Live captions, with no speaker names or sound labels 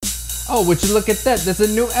Oh, would you look at that? There's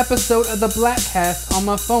a new episode of the Bladtcast on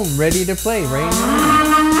my phone ready to play right now.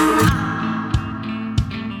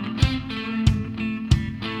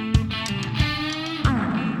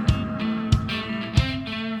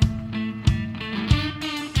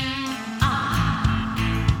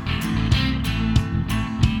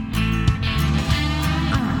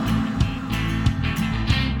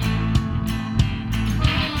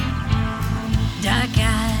 Dark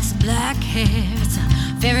eyes, black hair, it's a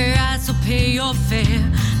very right, so pay your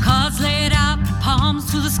fare. Cards laid out,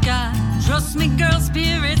 palms to the sky. Trust me, girl,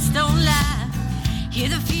 spirits don't lie. Hear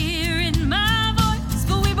the fear in my voice,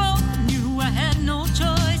 but we both knew I had no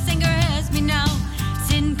choice. Anger has me now,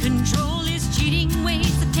 it's in control. His cheating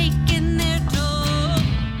ways are taking their toll.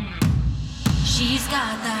 She's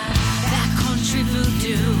got that country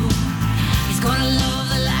voodoo. He's gonna love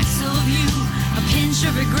the likes of you. A pinch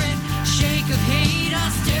of regret, shake of hate. I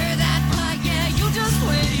stir that pot, yeah, you just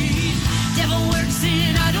wait. Devil works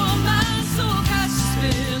in, I don't mind. So catch the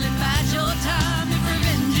spell and bide your time. If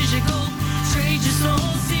revenge is your goal, trade your soul.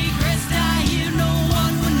 Secrets die here, no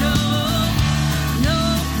one will know. No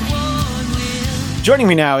one will. Joining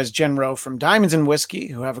me now is Jen Rowe from Diamonds and Whiskey,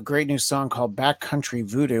 who have a great new song called Backcountry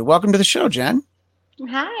Voodoo. Welcome to the show, Jen.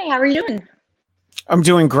 Hi, how are you doing? I'm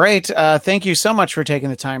doing great. Thank you so much for taking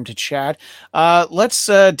the time to chat. Let's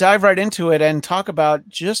dive right into it and talk about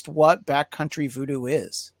just what Backcountry Voodoo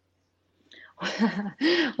is.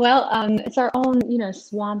 Well, it's our own,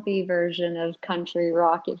 swampy version of country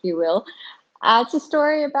rock, if you will. It's a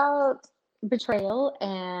story about betrayal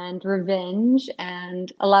and revenge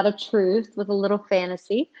and a lot of truth with a little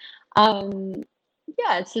fantasy.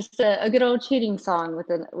 Yeah, it's just a good old cheating song with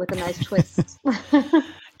a nice twist.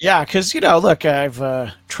 Yeah, because, look,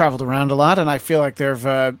 I've traveled around a lot, and I feel like there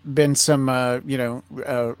have been some, roadside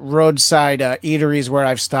eateries where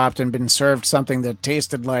I've stopped and been served something that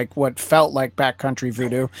tasted like what felt like backcountry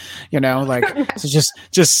voodoo, so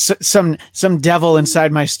just some devil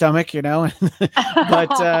inside my stomach, But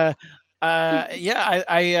I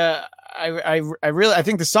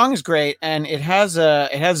think the song is great, and it has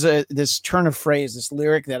this turn of phrase, this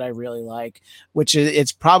lyric that I really like, which is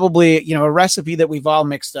it's probably a recipe that we've all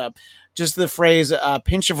mixed up. Just the phrase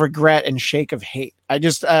pinch of regret and shake of hate. I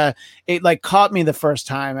just it like caught me the first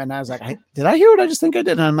time, and I was like, did I hear what I just think I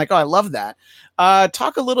did? And I'm like, oh, I love that.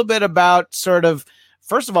 Talk a little bit about sort of.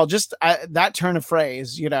 First of all, just that turn of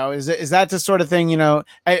phrase, is that the sort of thing,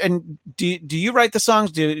 and do you write the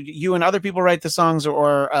songs? Do you and other people write the songs,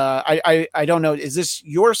 or I don't know. Is this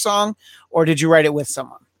your song, or did you write it with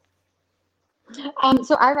someone?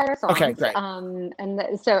 So I write our songs. Okay, great.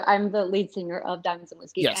 So I'm the lead singer of Diamonds and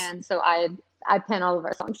Whiskey, yes. And so I pen all of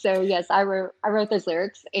our songs. So yes, I wrote those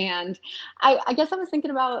lyrics, and I guess I was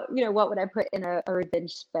thinking about what would I put in a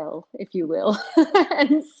revenge spell, if you will,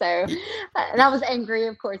 and I was angry,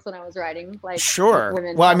 of course, when I was writing. Like sure,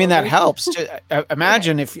 women well, I mean that probably. helps.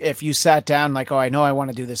 Imagine if you sat down like, oh, I know I want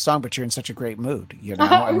to do this song, but you're in such a great mood,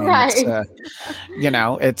 I mean, right?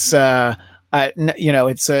 It's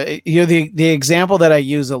the example that I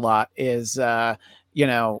use a lot is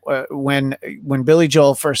when Billy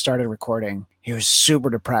Joel first started recording, he was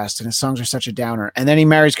super depressed and his songs are such a downer. And then he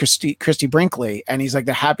marries Christy Brinkley, and he's like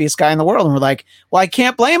the happiest guy in the world. And we're like, well, I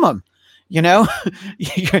can't blame him.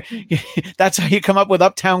 That's how you come up with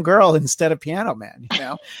Uptown Girl instead of Piano Man,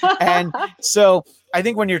 And so I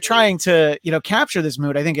think when you're trying to, capture this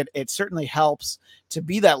mood, I think it certainly helps to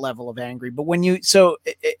be that level of angry. But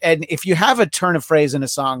and if you have a turn of phrase in a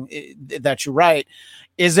song that you write,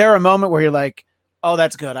 is there a moment where you're like, oh,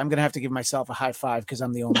 that's good, I'm going to have to give myself a high five because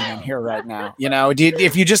I'm the only one here right now.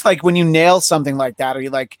 If you just like when you nail something like that, or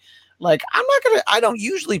you like, I don't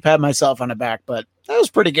usually pat myself on the back, but that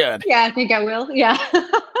was pretty good. Yeah, I think I will. Yeah.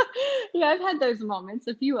 Yeah, I've had those moments,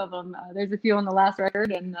 a few of them. There's a few on the last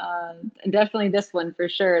record, and definitely this one for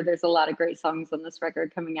sure. There's a lot of great songs on this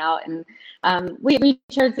record coming out. And we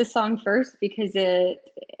chose this song first because it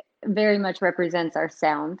very much represents our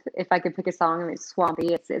sound. If I could pick a song, it's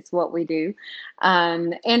swampy. It's what we do.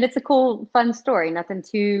 And it's a cool, fun story. Nothing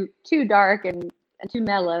too dark and too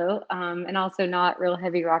mellow, and also not real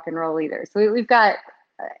heavy rock and roll either. So we've got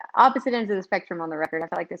opposite ends of the spectrum on the record. I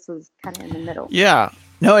feel like this was kind of in the middle. Yeah.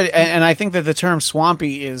 No, and I think that the term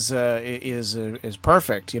swampy is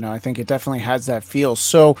perfect. I think it definitely has that feel.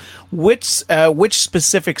 So, which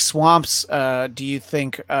specific swamps do you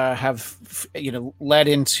think have led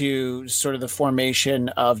into sort of the formation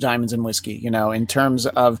of Diamonds and Whiskey? In terms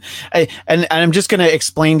of, and I'm just going to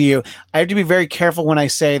explain to you. I have to be very careful when I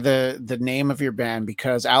say the name of your band,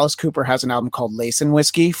 because Alice Cooper has an album called Lace and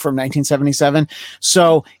Whiskey from 1977.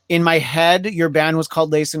 So in my head, your band was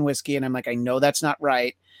called Lace and Whiskey, and I'm like, I know that's not right.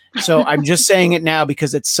 So I'm just saying it now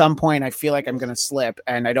because at some point I feel like I'm going to slip,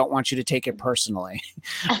 and I don't want you to take it personally.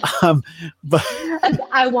 But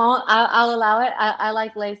I won't. I'll allow it. I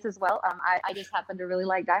like lace as well. I just happen to really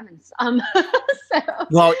like diamonds. So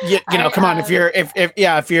well, you know, come on. I,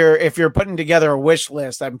 If you're putting together a wish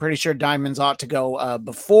list, I'm pretty sure diamonds ought to go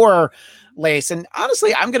before lace. And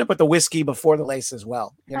honestly, I'm going to put the whiskey before the lace as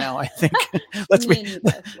well. You know, I think let's be,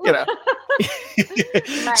 you know.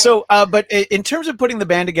 Right. So, but in terms of putting the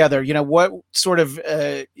band together, you know, what sort of,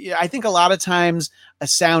 I think a lot of times a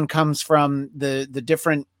sound comes from the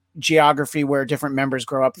different geography where different members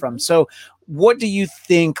grow up from. So what do you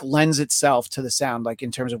think lends itself to the sound, like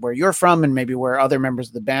in terms of where you're from and maybe where other members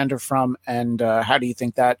of the band are from? And how do you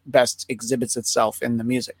think that best exhibits itself in the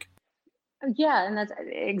music? Yeah, and that's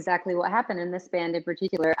exactly what happened in this band in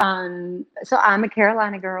particular. So I'm a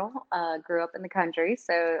Carolina girl, grew up in the country,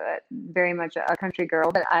 so very much a country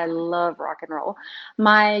girl, but I love rock and roll.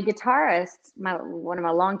 My guitarist, one of my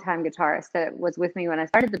longtime guitarists that was with me when I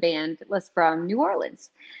started the band, was from New Orleans,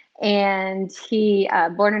 and he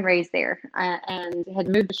born and raised there, and had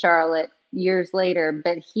moved to Charlotte years later,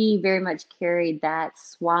 but he very much carried that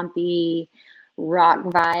swampy rock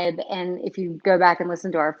vibe. And if you go back and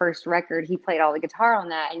listen to our first record, he played all the guitar on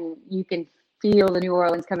that, and you can feel the New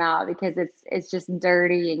Orleans come out because it's just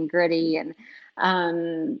dirty and gritty. And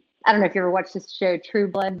I don't know if you ever watched this show True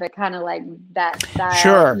Blood, but kind of like that style.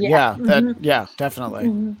 Sure. Yeah. Yeah,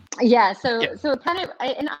 definitely. Yeah. So kind of,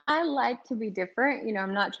 and I like to be different. You know,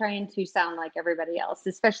 I'm not trying to sound like everybody else,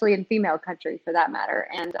 especially in female country for that matter.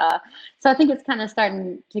 And so I think it's kind of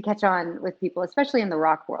starting to catch on with people, especially in the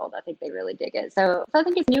rock world. I think they really dig it. So I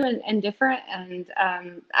think it's new and different. And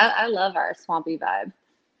I love our swampy vibe.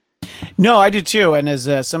 No, I do too. And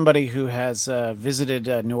as somebody who has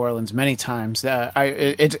visited New Orleans many times,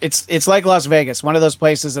 it's like Las Vegas, one of those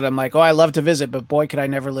places that I'm like, oh, I love to visit, but boy, could I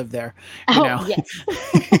never live there. You know?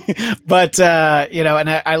 Yes. But you know, and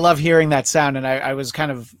I love hearing that sound. And I was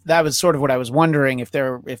that was sort of what I was wondering if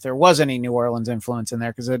there was any New Orleans influence in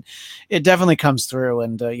there, because it definitely comes through.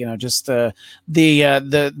 And you know, just the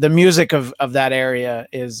music of that area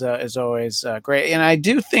is always great. And I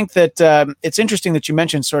do think that it's interesting that you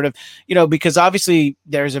mentioned sort of, you know, because obviously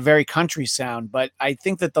there's a very country sound, but I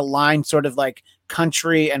think that the line sort of like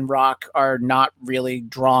country and rock are not really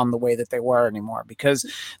drawn the way that they were anymore, because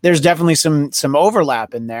there's definitely some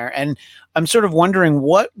overlap in there. And I'm sort of wondering,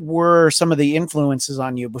 what were some of the influences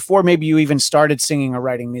on you before maybe you even started singing or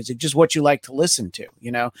writing music, just what you like to listen to,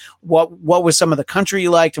 you know, what was some of the country you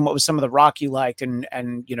liked and what was some of the rock you liked, and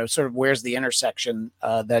you know, sort of where's the intersection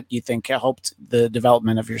that you think helped the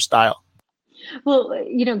development of your style? Well,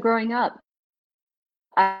 you know, growing up,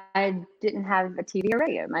 I didn't have a TV or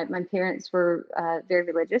radio. My parents were very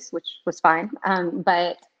religious, which was fine.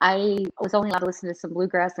 But I was only allowed to listen to some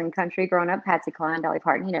bluegrass and country growing up, Patsy Cline, Dolly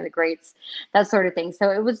Parton, you know, the greats, that sort of thing.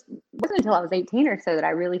 So wasn't until I was 18 or so that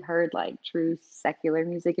I really heard like true secular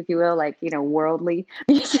music, if you will, like, you know, worldly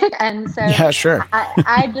music. And so yeah, sure.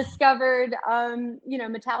 I discovered, you know,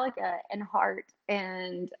 Metallica and Heart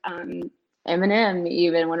and Eminem,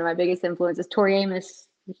 even one of my biggest influences. Tori Amos,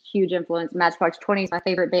 huge influence. Matchbox 20 is my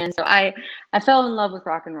favorite band. So I fell in love with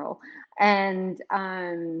rock and roll, and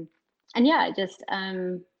yeah, just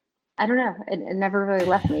I don't know, it never really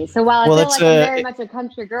left me. So while I feel like I'm very much a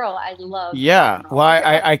country girl, I love yeah. Well,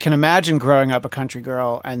 I can imagine growing up a country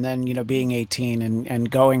girl and then, you know, being 18 and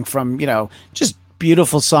going from, you know, just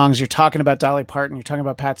beautiful songs. You're talking about Dolly Parton. You're talking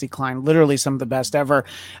about Patsy Cline, literally some of the best ever.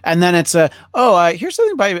 And then it's here's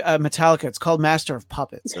something by Metallica. It's called Master of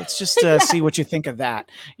Puppets. Let's just see what you think of that,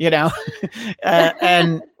 you know?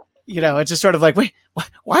 And, you know, it's just sort of like, wait,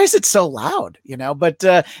 why is it so loud? You know, but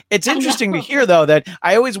it's interesting to hear, though, that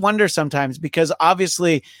I always wonder sometimes, because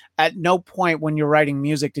obviously at no point when you're writing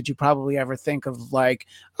music did you probably ever think of like,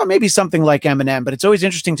 oh, maybe something like Eminem, but it's always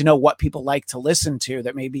interesting to know what people like to listen to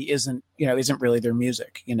that maybe isn't really their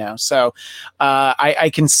music, you know? So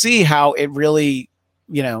I can see how it really,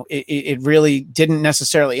 you know, it really didn't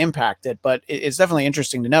necessarily impact it, but it's definitely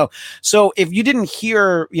interesting to know. So if you didn't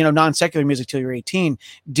hear, you know, non-secular music till you're 18,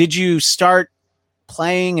 did you start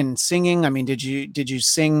playing and singing? I mean, did you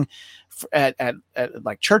sing at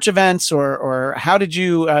like church events, or how did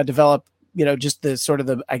you develop, you know, just the sort of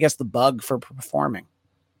the bug for performing?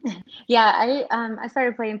 Yeah, I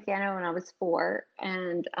started playing piano when I was 4,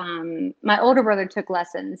 and my older brother took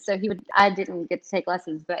lessons. So I didn't get to take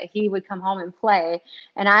lessons, but he would come home and play,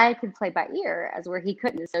 and I could play by ear as where he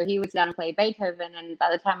couldn't. So he would sit down and play Beethoven, and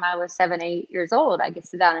by the time I was 7, 8 years old, I could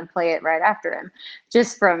sit down and play it right after him,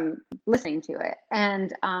 just from listening to it.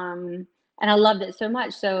 And and I loved it so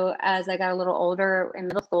much. So as I got a little older in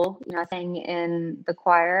middle school, I sang in the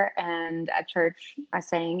choir, and at church I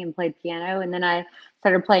sang and played piano. And then I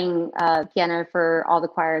started playing piano for all the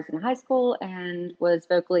choirs in high school and was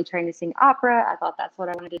vocally trained to sing opera. I thought that's what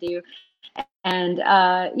I wanted to do. And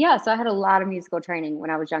so I had a lot of musical training when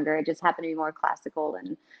I was younger. It just happened to be more classical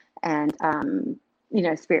and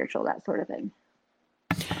spiritual, that sort of thing.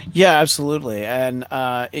 Yeah, absolutely. And,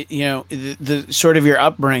 the sort of your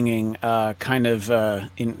upbringing kind of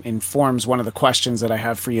informs one of the questions that I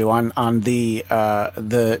have for you on the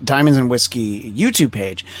Diamonds and Whiskey YouTube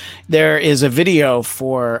page. There is a video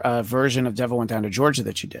for a version of Devil Went Down to Georgia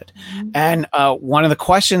that you did. Mm-hmm. And one of the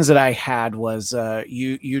questions that I had was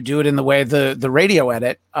you do it in the way the radio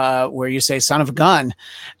edit where you say son of a gun.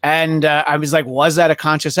 And I was like, was that a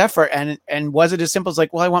conscious effort? And was it as simple as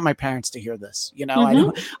like, well, I want my parents to hear this, Mm-hmm.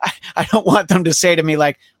 I don't want them to say to me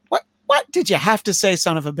like, what did you have to say,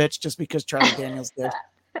 son of a bitch, just because Charlie Daniels did?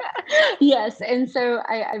 Yes. And so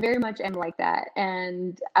I very much am like that.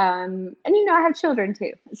 And I have children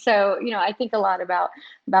too. So, I think a lot about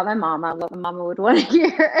my mama, what my mama would want to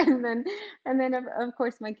hear. And then of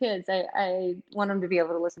course my kids, I want them to be able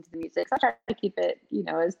to listen to the music. So I try to keep it,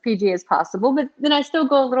 as PG as possible, but then I still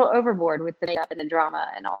go a little overboard with the makeup and the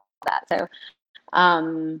drama and all that.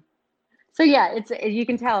 So yeah, you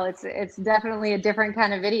can tell it's definitely a different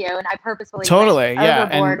kind of video, and I purposefully totally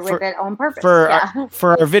went overboard with it on purpose.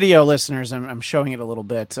 For our video listeners, I'm showing it a little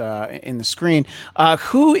bit in the screen.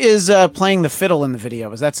 Who is playing the fiddle in the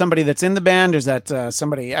video? Is that somebody that's in the band? Is that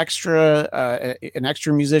somebody extra, an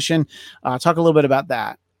extra musician? Talk a little bit about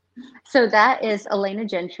that. So that is Elena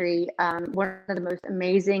Gentry, one of the most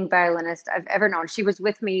amazing violinists I've ever known. She was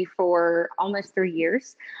with me for almost 3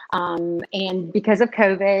 years. And because of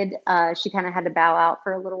COVID, she kind of had to bow out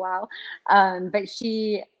for a little while. But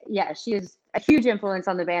she is a huge influence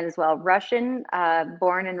on the band as well. Russian,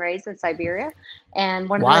 born and raised in Siberia, and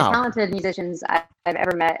one of the most talented musicians I've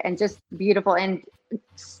ever met, and just beautiful. And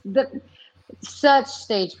such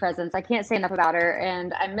stage presence. I can't say enough about her,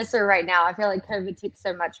 and I miss her right now. I feel like COVID took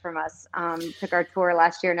so much from us, took our tour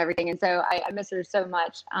last year and everything. And so I miss her so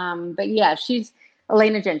much. But yeah, she's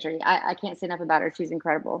Elena Gentry. I can't say enough about her. She's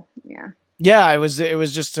incredible. Yeah. Yeah, it was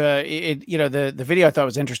just the video I thought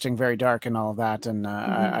was interesting, very dark and all of that, and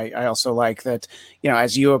I also like that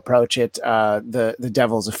as you approach it, the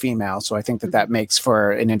devil's a female, so I think that makes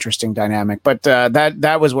for an interesting dynamic. But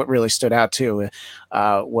that was what really stood out too,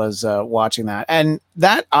 was watching that, and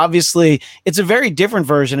that obviously it's a very different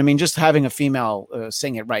version. I mean, just having a female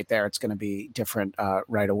sing it right there, it's going to be different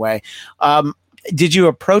right away. Did you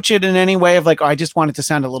approach it in any way of like, I just want it to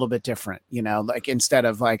sound a little bit different, like instead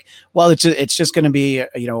of like, well, it's just going to be,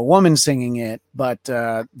 a woman singing it, but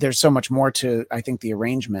there's so much more to, I think, the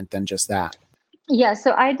arrangement than just that. Yeah.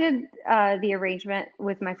 So I did the arrangement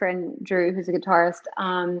with my friend Drew, who's a guitarist.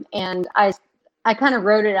 And I kind of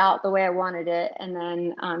wrote it out the way I wanted it. And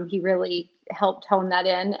then he really helped hone that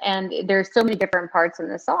in. And there's so many different parts in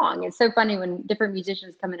the song. It's so funny when different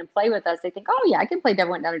musicians come in and play with us, they think, oh yeah, I can play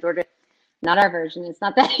Devil Went Down to Georgia. Not our version. It's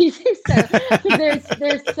not that easy. So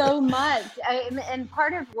there's so much. And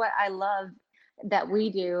part of what I love that we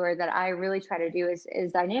do, or that I really try to do, is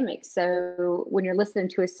dynamics. So when you're listening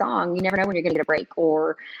to a song, you never know when you're going to get a break,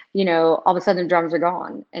 or, all of a sudden the drums are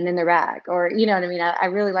gone and then they're back, or, you know what I mean? I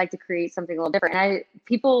really like to create something a little different. And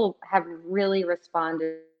people have really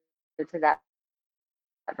responded to that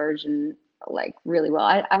version like really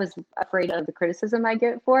well. I was afraid of the criticism I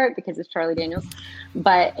get for it because it's Charlie Daniels,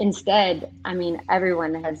 but instead, I mean,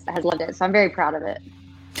 everyone has loved it. So I'm very proud of it.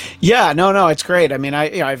 Yeah, no, it's great. I mean,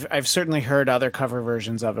 I've certainly heard other cover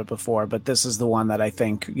versions of it before, but this is the one that I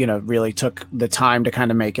think, really took the time to kind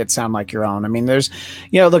of make it sound like your own. I mean, there's,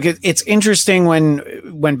 look, it's interesting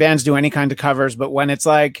when bands do any kind of covers, but when it's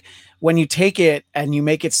like, when you take it and you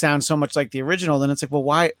make it sound so much like the original, then it's like, well,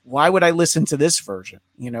 why would I listen to this version?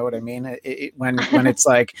 You know what I mean? When it's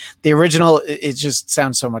like the original, it just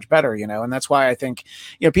sounds so much better, and that's why I think,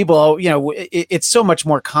 people, it's so much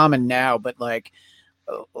more common now, but like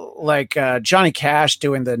Johnny Cash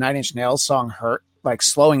doing the 9 Inch Nails song Hurt, like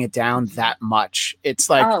slowing it down that much. It's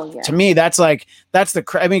like, to me, that's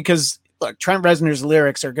because look, Trent Reznor's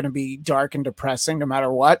lyrics are going to be dark and depressing no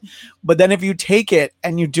matter what. But then if you take it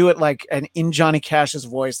and you do it like in Johnny Cash's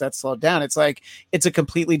voice, that's slowed down. It's like, it's a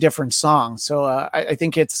completely different song. So I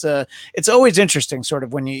think it's always interesting sort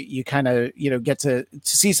of when you kind of, get to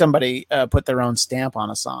see somebody put their own stamp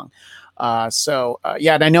on a song.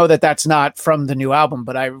 And I know that's not from the new album,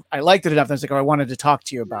 but I liked it enough that I was like, I wanted to talk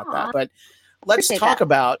to you about that. But let's talk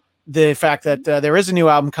about the fact that there is a new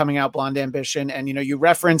album coming out, Blonde Ambition, and you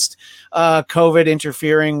referenced COVID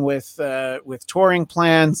interfering with touring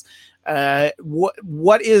plans.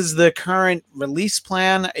 What is the current release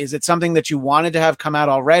plan? Is it something that you wanted to have come out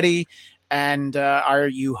already? And are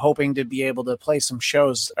you hoping to be able to play some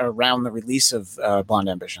shows around the release of Blonde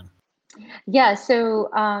Ambition? Yeah, so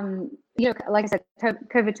like I said,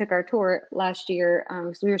 COVID took our tour last year,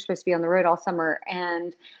 so we were supposed to be on the road all summer,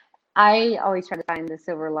 and I always try to find the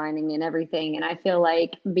silver lining in everything, and I feel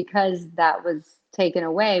like because that was taken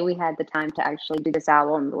away, we had the time to actually do this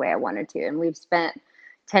album the way I wanted to, and we've spent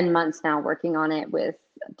 10 months now working on it with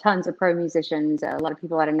tons of pro musicians, a lot of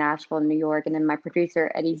people out of Nashville and New York, and then my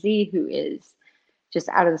producer Eddie Z, who is just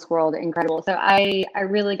out of this world incredible. So I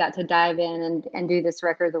really got to dive in and do this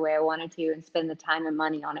record the way I wanted to and spend the time and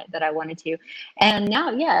money on it that I wanted to. And now,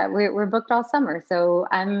 yeah, we're booked all summer. So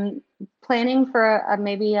I'm planning for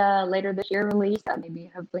maybe a later this year release, maybe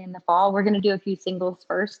hopefully in the fall. We're going to do a few singles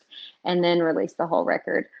first and then release the whole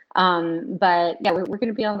record. But yeah, we're going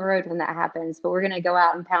to be on the road when that happens, but we're going to go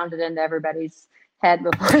out and pound it into everybody's head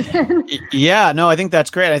before then. Yeah, no, I think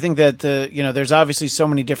that's great. I think that there's obviously so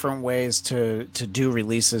many different ways to do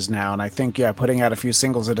releases now, and I think putting out a few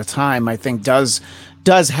singles at a time, I think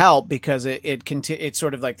does help because it's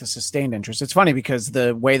sort of like the sustained interest. It's funny because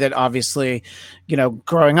the way that obviously,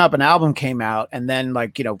 growing up, an album came out, and then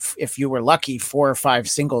if you were lucky, 4 or 5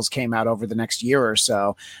 singles came out over the next year or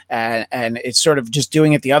so, and it's sort of just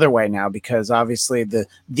doing it the other way now because obviously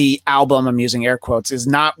the album, I'm using air quotes, is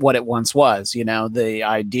not what it once was. The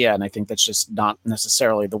idea, and I think that's just not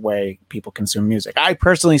necessarily the way people consume music. I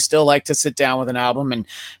personally still like to sit down with an album and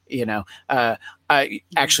I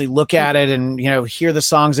actually look at it and hear the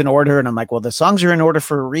songs in order, and I'm like, well, the songs are in order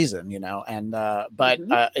for a reason, and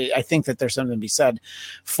I think that there's something to be said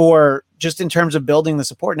for just in terms of building the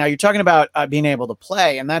support. Now you're talking about being able to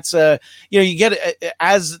play, and that's you get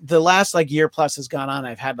as the last year plus has gone on,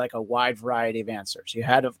 I've had a wide variety of answers. You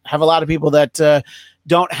have a lot of people that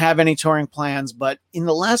don't have any touring plans, but in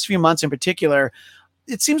the last few months in particular,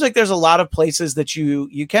 it seems like there's a lot of places that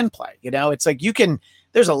you can play. It's like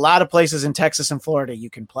there's a lot of places in Texas and Florida you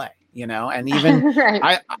can play, and even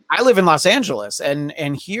right. I live in Los Angeles,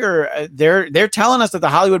 and here they're telling us that the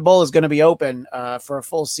Hollywood Bowl is going to be open for a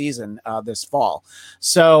full season this fall.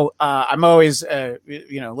 So I'm always a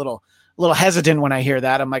little hesitant when I hear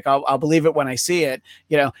that. I'm like, I'll believe it when I see it.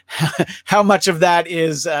 How much of that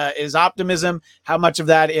is optimism? How much of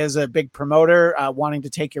that is a big promoter wanting to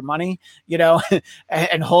take your money,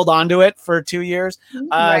 and hold on to it for 2 years?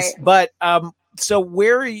 Right. But so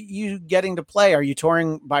where are you getting to play? Are you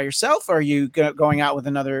touring by yourself? Or are you going out with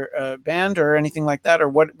another band or anything like that? Or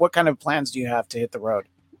what kind of plans do you have to hit the road?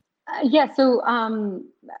 Yeah, so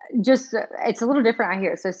just it's a little different out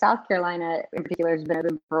here. So South Carolina in particular has been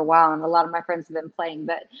open for a while, and a lot of my friends have been playing.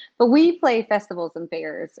 But we play festivals and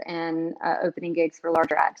fairs and opening gigs for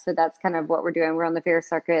larger acts. So that's kind of what we're doing. We're on the fair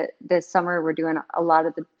circuit this summer. We're doing a lot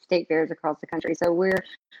of the state fairs across the country. So we're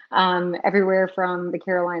everywhere from the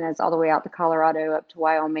Carolinas all the way out to Colorado, up to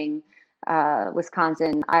Wyoming,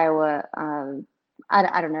 Wisconsin, Iowa.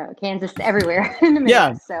 I don't know, Kansas, everywhere in the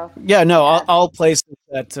Midwest. Yeah. So yeah, no, all places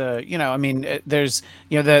that, there's,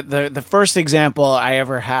 the first example I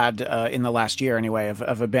ever had in the last year anyway,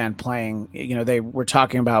 of a band playing, they were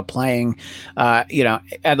talking about playing, at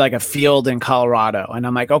a field in Colorado. And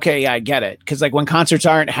I'm like, okay, yeah, I get it. Cause when concerts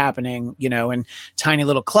aren't happening, in tiny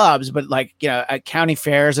little clubs, but at county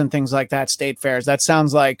fairs and things like that, state fairs, that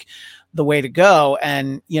sounds like the way to go.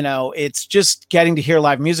 And, it's just getting to hear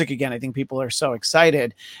live music again. I think people are so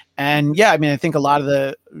excited. And yeah, I think a lot of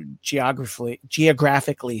the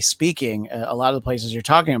geographically speaking, a lot of the places you're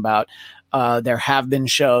talking about, there have been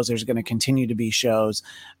shows, there's going to continue to be shows.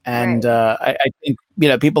 And right. I think,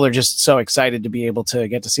 people are just so excited to be able to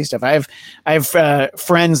get to see stuff. I have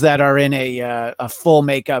friends that are in a full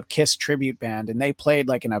makeup Kiss tribute band, and they played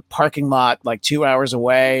in a parking lot, 2 hours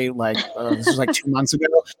away. This was 2 months ago.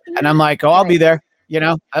 And I'm like, oh, I'll be there.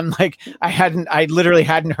 I'm like, I literally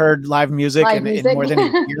hadn't heard live music in more than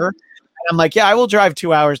a year. And I'm like, yeah, I will drive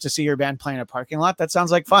 2 hours to see your band play in a parking lot. That sounds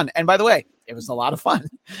like fun. And by the way, it was a lot of fun.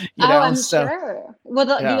 I'm sure. Well,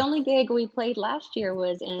 the only gig we played last year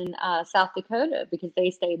was in South Dakota because they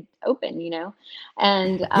stayed open,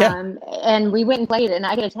 and and we went and played. And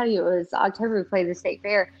I got to tell you, it was October. We played the state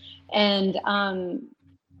fair, and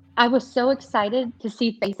I was so excited to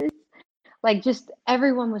see faces. Just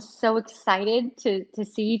everyone was so excited to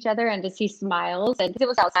see each other and to see smiles, and it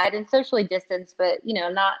was outside and socially distanced, but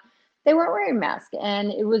they weren't wearing masks,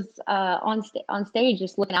 and it was on stage,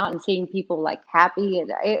 just looking out and seeing people happy.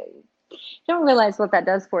 And don't realize what that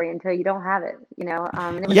does for you until you don't have it, you know.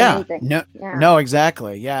 And it was Yeah, amazing. no, Yeah. no,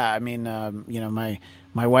 exactly. Yeah, I mean,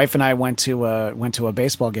 my wife and I went to a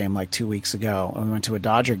baseball game like 2 weeks ago, and we went to a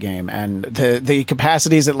Dodger game, and the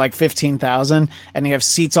capacity is at like 15,000, and you have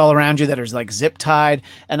seats all around you that are like zip tied,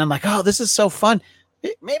 and I'm like, oh, this is so fun.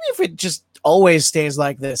 Maybe if it just always stays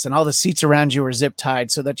like this, and all the seats around you are zip tied,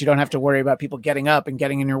 so that you don't have to worry about people getting up and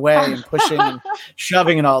getting in your way and pushing and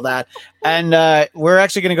shoving and all that. And we're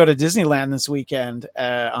actually going to go to Disneyland this weekend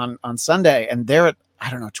on Sunday, and they're at, I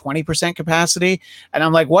don't know, 20% capacity. And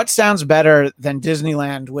I'm like, what sounds better than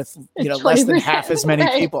Disneyland with, less than half as many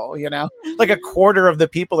right. people, like a quarter of the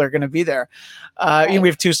people are going to be there. And we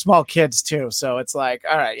have two small kids too. So it's like,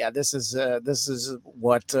 all right, yeah, this is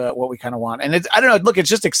what we kind of want. And it's, I don't know, look, it's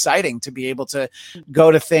just exciting to be able to go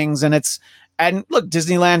to things. And look,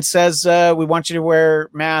 Disneyland says we want you to wear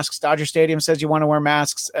masks. Dodger Stadium says you want to wear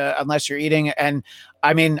masks unless you're eating. And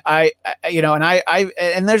I mean, and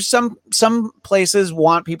there's some places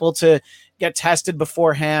want people to get tested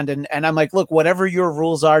beforehand. And I'm like, look, whatever your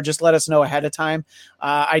rules are, just let us know ahead of time.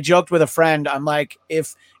 I joked with a friend. I'm like,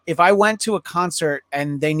 if I went to a concert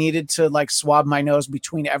and they needed to like swab my nose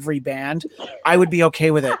between every band, I would be okay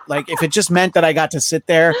with it. Like if it just meant that I got to sit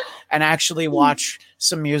there and actually watch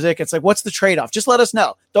some music, it's like, what's the trade-off? Just let us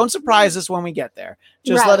know. Don't surprise us when we get there.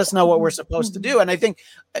 Just let us know what we're supposed to do. And I think,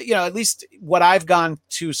 at least what I've gone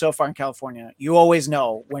to so far in California, you always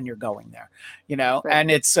know when you're going there, and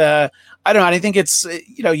it's, I don't know. I think it's,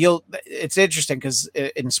 it's interesting because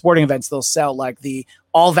in sporting events, they'll sell like the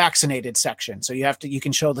all vaccinated section. So you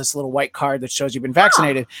can show this little white card that shows you've been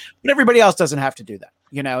vaccinated, but everybody else doesn't have to do that.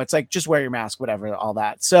 It's like, just wear your mask, whatever, all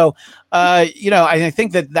that. So, I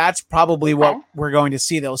think that's probably what we're going to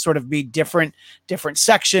see. There'll sort of be different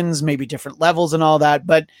sections, maybe different levels and all that,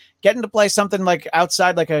 but getting to play something like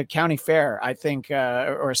outside, like a county fair, I think,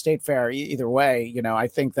 or a state fair, either way, I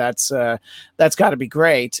think that's got to be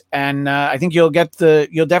great. And I think you'll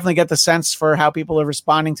definitely get the sense for how people are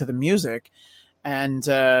responding to the music. And,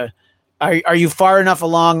 are you far enough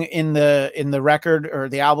along in the record or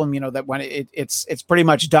the album, that when it's pretty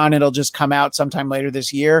much done, it'll just come out sometime later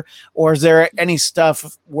this year? Or is there any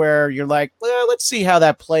stuff where you're like, well, let's see how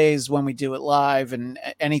that plays when we do it live, and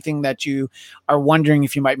anything that you are wondering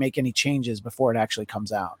if you might make any changes before it actually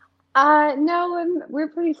comes out? No, we're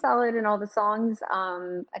pretty solid in all the songs.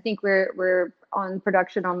 I think we're on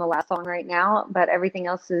production on the last song right now, but everything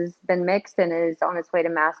else has been mixed and is on its way to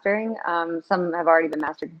mastering. Some have already been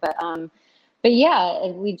mastered, but yeah,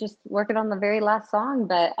 we just working on the very last song.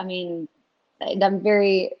 But I mean, we're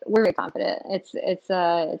very confident. It's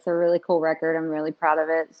a really cool record. I'm really proud of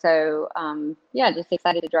it. So yeah, just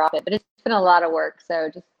excited to drop it. But it's been a lot of work, so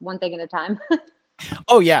just one thing at a time.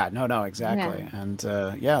 Oh yeah, no, exactly. Yeah. And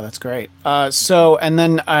that's great. So, and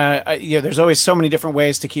then there's always so many different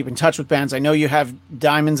ways to keep in touch with bands. I know you have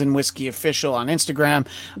Diamonds and Whiskey Official on Instagram.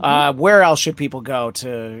 Mm-hmm. Where else should people go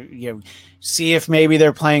to see if maybe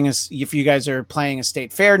they're playing if you guys are playing a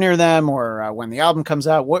state fair near them, or when the album comes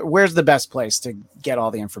out? Where's the best place to get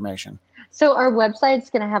all the information? So our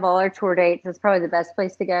website's going to have all our tour dates. It's probably the best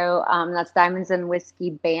place to go. That's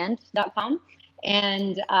diamondsandwhiskeyband.com.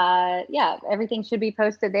 And everything should be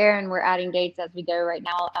posted there, and we're adding dates as we go right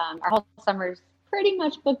now. Our whole summer's pretty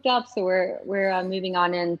much booked up, so we're moving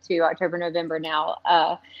on into October, November now.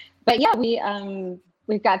 But yeah, we've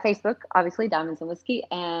got Facebook, obviously, Diamonds and Whiskey,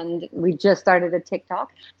 and we just started a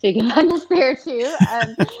TikTok, so you can find us there too.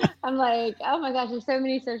 I'm like, oh my gosh, there's so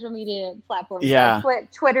many social media platforms. Yeah.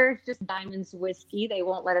 Twitter's just Diamonds Whiskey. They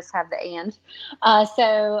won't let us have the and.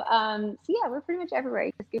 So yeah, we're pretty much everywhere.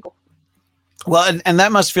 Just Google. Well, and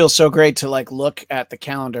that must feel so great to like look at the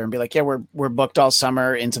calendar and be like, yeah, we're booked all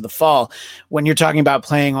summer into the fall. When you're talking about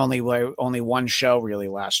playing only one show really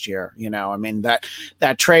last year, I mean, that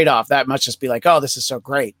trade-off, that must just be like, oh, this is so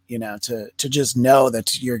great, to just know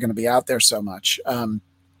that you're going to be out there so much.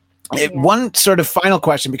 One sort of final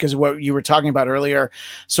question, because what you were talking about earlier,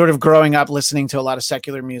 sort of growing up listening to a lot of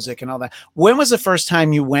secular music and all that. When was the first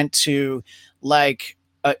time you went to like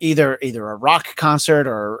either a rock concert,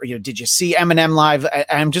 or did you see Eminem live?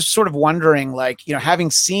 I'm just sort of wondering, like,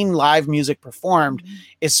 having seen live music performed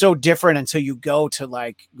is so different until you go to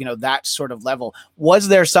like that sort of level. Was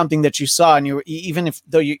there something that you saw, and you were, even if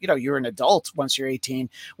though you're an adult once you're 18,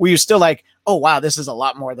 were you still like, oh wow, this is a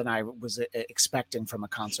lot more than I was expecting from a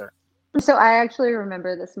concert? So I actually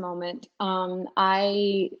remember this moment.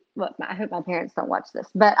 I hope my parents don't watch this,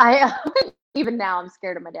 but even now I'm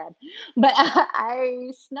scared of my dad. But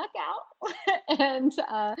I snuck out and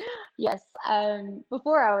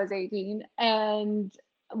before I was 18, and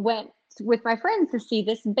went with my friends to see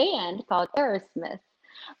this band called Aerosmith.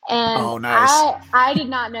 And Oh, nice. I did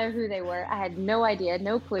not know who they were. I had no idea,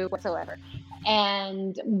 no clue whatsoever.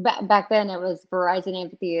 And back then it was Verizon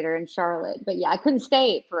Amphitheater in Charlotte. But yeah, I couldn't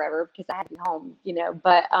stay forever because I had to be home,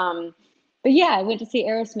 But yeah, I went to see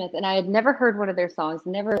Aerosmith, and I had never heard one of their songs.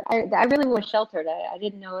 I really was sheltered. I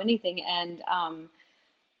didn't know anything, and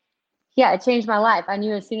yeah, it changed my life. I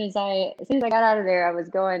knew as soon as I got out of there, I was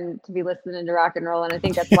going to be listening to rock and roll, and I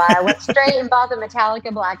think that's why I went straight and bought the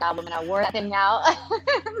Metallica Black Album, and I wore that thing out.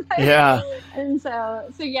 Yeah. And so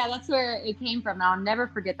yeah, that's where it came from. And I'll never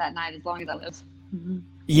forget that night as long as I live.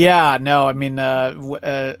 Yeah, no, I mean,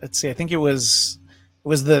 let's see. I think it was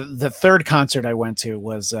the third concert I went to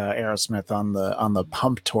was Aerosmith on the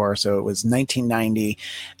Pump tour. So it was 1990,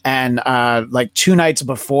 and like 2 nights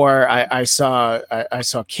before, I saw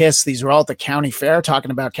Kiss. These were all at the county fair,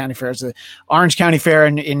 talking about county fairs, the Orange County Fair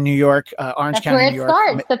in New York, Orange That's County, where it New York.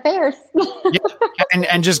 starts, the fairs. Yeah,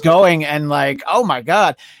 and just going and like, oh my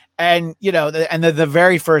God. And, the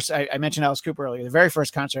very first, I mentioned Alice Cooper earlier, the very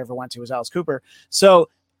first concert I ever went to was Alice Cooper. So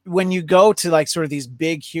when you go to like sort of these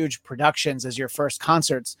big, huge productions as your first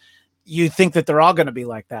concerts, you think that they're all going to be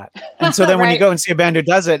like that. And so then when you go and see a band who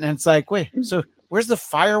does it, and it's like, wait, so where's the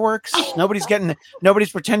fireworks? Nobody's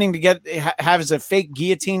pretending to have a fake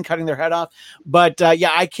guillotine cutting their head off. But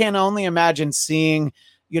yeah, I can only imagine seeing,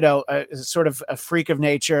 a sort of a freak of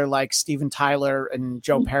nature like Steven Tyler and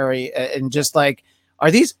Joe Perry, and just like, are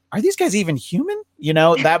these guys even human?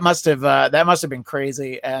 That must have been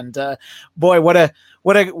crazy. And boy, what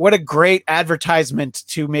a great advertisement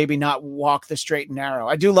to maybe not walk the straight and narrow.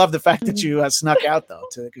 I do love the fact that you snuck out though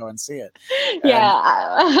to go and see it. Yeah,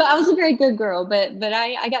 I was a very good girl, but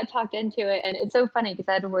I got talked into it, and it's so funny because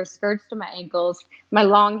I had to wear skirts to my ankles. My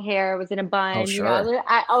long hair was in a bun. Oh, sure.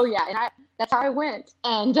 That's how I went,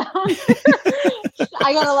 and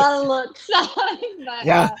I got a lot of looks. But,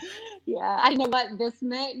 yeah. Yeah, I didn't know what this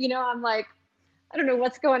meant. I'm like, I don't know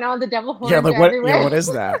what's going on. The devil horns like are everywhere. Yeah, what is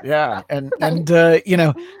that? Yeah, and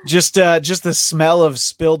just the smell of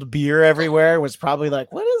spilled beer everywhere was probably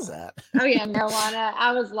like, what is that? Oh yeah, marijuana.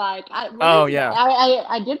 I was like, yeah.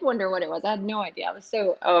 I did wonder what it was. I had no idea. I was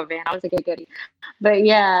I was a good goodie. But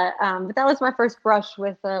yeah, but that was my first brush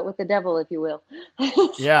with the devil, if you will.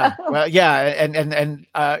 Yeah, well, yeah, and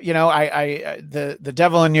the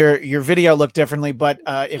devil in your video looked differently, but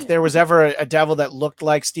if there was ever a devil that looked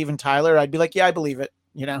like Steven Tyler, I'd be like, yeah, I believe it.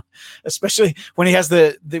 Especially when he has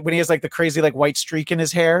when he has like the crazy like white streak in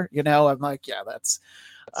his hair. I'm like, yeah, that's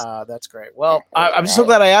great. Well, I'm so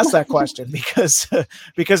glad I asked that question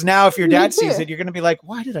because now if your dad sees it, you're going to be like,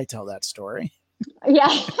 why did I tell that story? Yeah.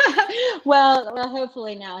 well,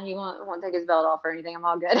 hopefully now he won't take his belt off or anything. I'm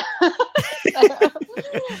all good. He's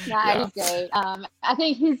great. I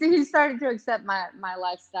think he's started to accept my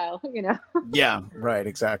lifestyle, Yeah, right,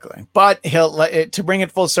 exactly. But to bring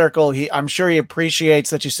it full circle, I'm sure he appreciates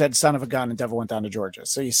that you said son of a gun and devil went down to Georgia.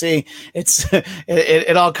 So you see,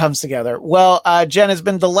 it all comes together. Well, Jen, it's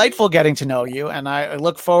been delightful getting to know you, and I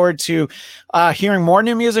look forward to hearing more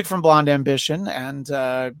new music from Blonde Ambition. And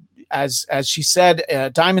as she said,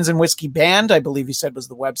 Diamonds and Whiskey Band, I believe you said was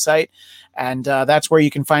the website. And that's where you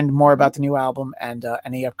can find more about the new album and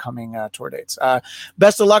any upcoming tour dates.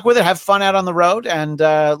 Best of luck with it. Have fun out on the road, and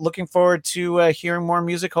looking forward to hearing more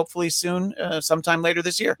music, hopefully soon, sometime later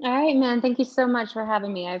this year. All right, man. Thank you so much for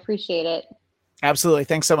having me. I appreciate it. Absolutely.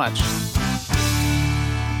 Thanks so much.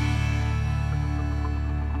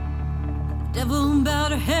 Devil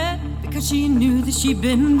bowed her head because she knew that she'd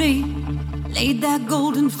been beat. Laid that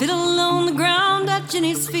golden fiddle on the ground at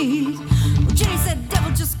Jenny's feet. Well, Jenny said,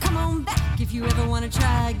 devil, just come on back if you ever want to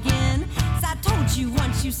try again. As I told you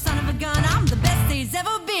once, you son of a gun, I'm the best day's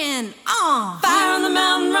ever been. Fire on the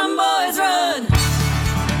mountain, run, boys, run.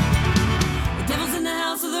 The devil's in the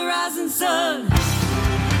house of the rising sun.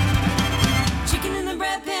 Chicken in the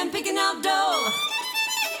bread pan, picking out dough.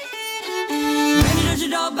 Randy does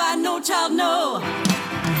your dog by no child, no.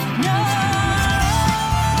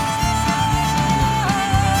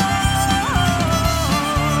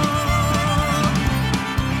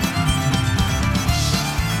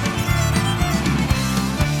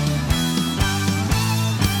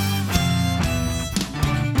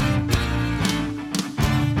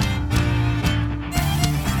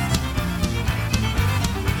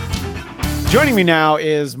 Joining me now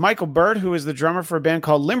is Michael Burt, who is the drummer for a band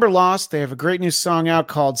called Limberlost. They have a great new song out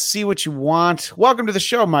called See What You Want. Welcome to the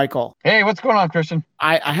show, Michael. Hey, what's going on, Christian?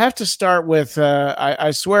 I have to start with,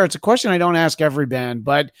 I swear it's a question I don't ask every band,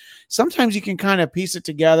 but sometimes you can kind of piece it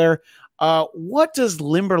together. What does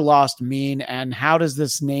Limberlost mean, and how does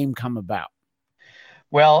this name come about?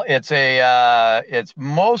 Well, it's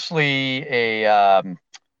mostly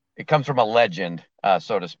it comes from a legend.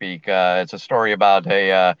 so to speak. It's a story about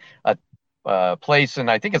a place, and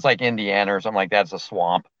I think it's like Indiana or something like that. It's a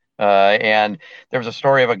swamp. And there was a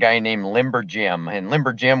story of a guy named Limber Jim, and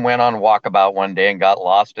Limber Jim went on walkabout one day and got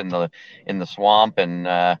lost in the swamp, and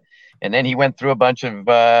then he went through a bunch of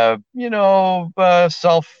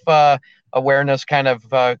self awareness kind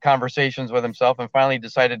of conversations with himself, and finally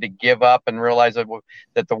decided to give up and realize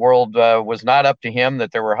that the world was not up to him,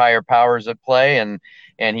 that there were higher powers at play, and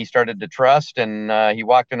he started to trust, and he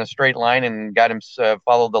walked in a straight line and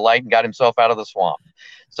followed the light and got himself out of the swamp.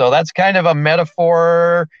 So that's kind of a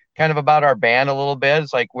metaphor, kind of about our band a little bit.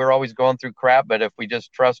 It's like we're always going through crap, but if we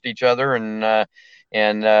just trust each other and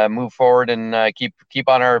move forward and keep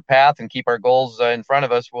on our path and keep our goals in front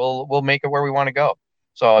of us, we'll make it where we want to go.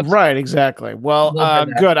 So right, exactly. Well,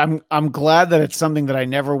 good. I'm glad that it's something that I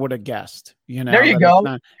never would have guessed. There you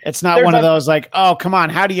go. It's not one of those like, oh, come on,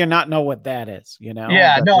 how do you not know what that is?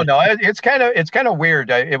 Yeah, no. It's kind of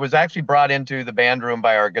weird. It was actually brought into the band room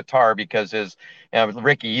by our guitar because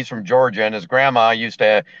Ricky, he's from Georgia, and his grandma used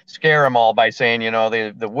to scare him all by saying,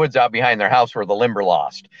 the woods out behind their house were the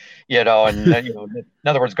Limberlost, and in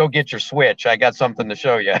other words, go get your switch. I got something to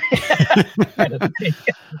show you.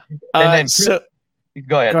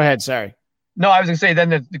 Go ahead. Go ahead. Sorry. No, I was going to say then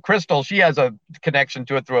the Crystal, she has a connection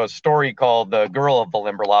to it through a story called The Girl of the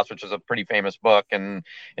Limberlost, which is a pretty famous book. And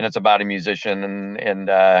it's about a musician and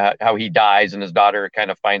how he dies and his daughter kind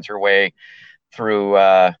of finds her way through,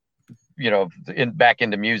 back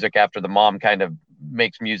into music after the mom kind of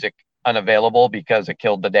makes music unavailable because it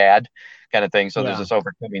killed the dad kind of thing. So there's this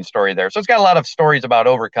overcoming story there. So it's got a lot of stories about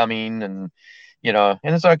overcoming and so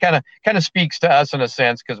it kind of speaks to us in a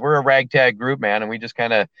sense because we're a ragtag group, man, and we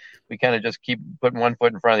kind of just keep putting one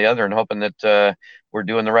foot in front of the other and hoping that we're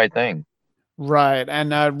doing the right thing. Right.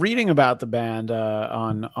 And reading about the band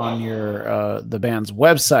on your the band's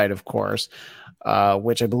website, of course,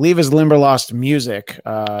 which I believe is Limberlost Music.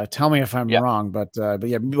 Tell me if I'm wrong, but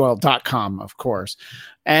 .com, of course.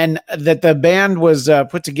 And that the band was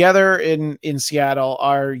put together in Seattle.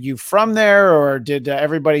 Are you from there, or did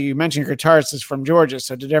everybody? You mentioned your guitarist is from Georgia,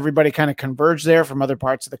 so did everybody kind of converge there from other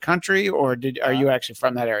parts of the country, or are you actually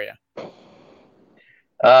from that area?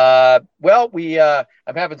 Well,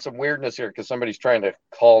 I'm having some weirdness here because somebody's trying to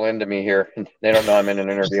call into me here, and they don't know I'm in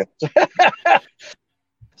an interview.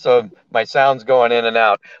 So my sound's going in and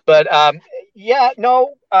out, but I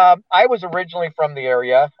was originally from the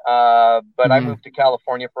area, but I moved to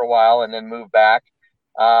California for a while and then moved back.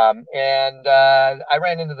 And I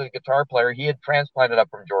ran into the guitar player. He had transplanted up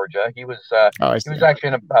from Georgia. He was actually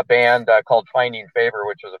in a band called Finding Favor,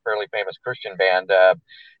 which was a fairly famous Christian band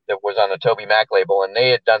that was on the Toby Mac label, and they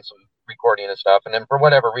had done some recording and stuff. And then for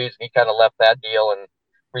whatever reason, he kind of left that deal and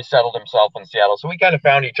resettled himself in Seattle. So we kind of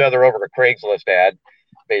found each other over a Craigslist ad,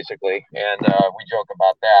 basically, and we joke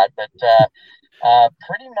about that. But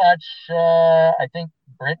pretty much, I think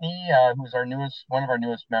Brittany, who's one of our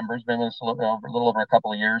newest members, been with us a little over a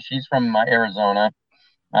couple of years. She's from Arizona.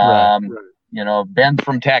 Right. Ben's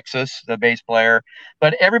from Texas, the bass player.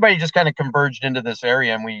 But everybody just kind of converged into this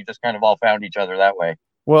area, and we just kind of all found each other that way.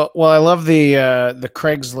 Well, I love the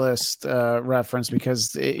Craigslist reference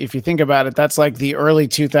because if you think about it, that's like the early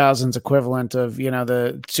 2000s equivalent of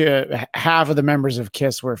half of the members of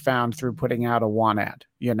KISS were found through putting out a want ad.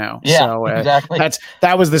 Yeah, so exactly.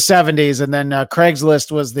 That was the 70s, and then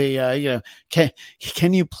Craigslist was the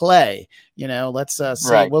can you play? Let's see.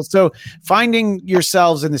 Right. Well, so finding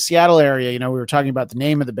yourselves in the Seattle area, we were talking about the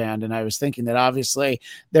name of the band, and I was thinking that obviously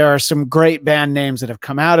there are some great band names that have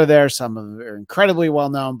come out of there. Some of them are incredibly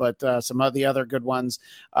well known, but some of the other good ones,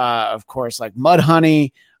 of course, like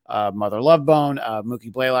Mudhoney, Mother Love Bone,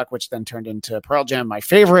 Mookie Blaylock, which then turned into Pearl Jam. My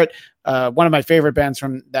favorite, one of my favorite bands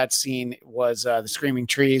from that scene was the Screaming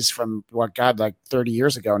Trees from like 30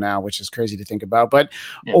 years ago now, which is crazy to think about. But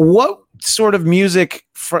what sort of music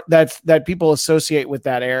that people associate with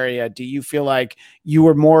that area do you feel like you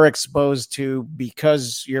were more exposed to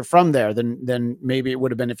because you're from there than maybe it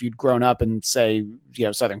would have been if you'd grown up in, say,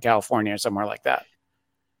 Southern California or somewhere like that?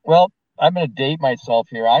 Well, I'm going to date myself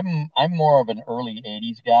here. I'm more of an early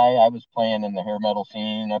 80s guy. I was playing in the hair metal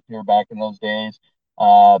scene up here back in those days.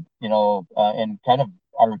 And kind of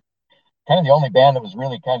the only band that was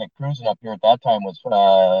really kind of cruising up here at that time was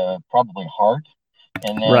probably Heart.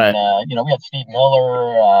 And then, we had Steve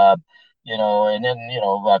Miller, and then,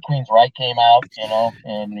 Queen's Right came out,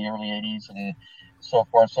 in the early 80s and so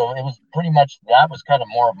forth. So it was pretty much, that was kind of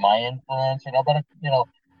more of my influence, but,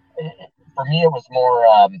 for me, it was more,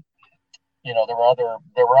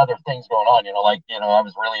 there were other things going on, I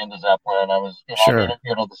was really into Zeppelin. I was, sure.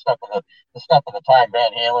 The stuff of the time,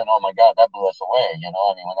 Van Halen, oh my God, that blew us away, when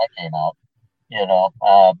that came out.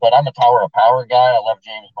 But I'm a Tower of Power guy. I love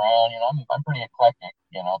James Brown. I'm pretty eclectic,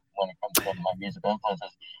 when it comes to my musical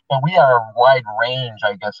influences. But we are a wide range,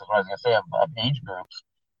 I guess is what I was going to say, of age groups.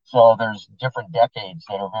 So there's different decades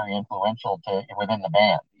that are very influential within the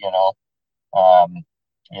band,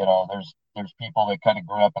 there's people that kind of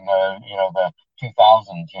grew up in the 2000s,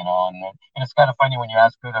 and it's kind of funny when you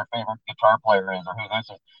ask who their favorite guitar player is or who this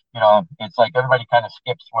is, it's like everybody kind of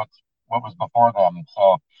skips what was before them.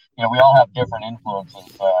 So, we all have different influences,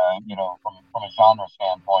 from a genre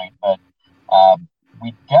standpoint, but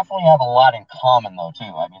we definitely have a lot in common though, too.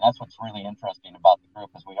 I mean, that's what's really interesting about the group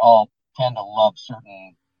is we all tend to love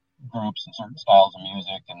certain groups and certain styles of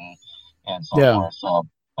music and so forth. So,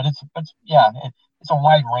 but it's a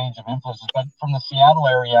wide range of influences. But from the Seattle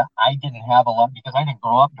area, I didn't have a lot because I didn't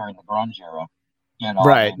grow up during the grunge era.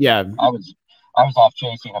 Right. I was off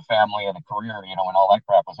chasing a family and a career, when all that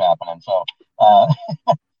crap was happening. So,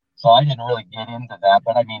 so I didn't really get into that.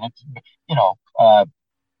 But I mean, it's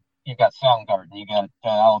you got Soundgarden, you got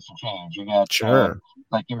Alice in Chains, you got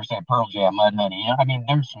like you were saying, Pearl Jam, Mudhoney. I mean,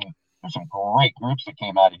 there's some great groups that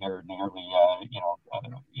came out of here in the early,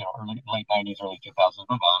 late '90s, early 2000s.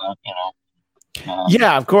 Nirvana,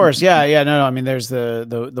 yeah, of course. Yeah. No. I mean, there's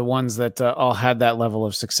the ones that all had that level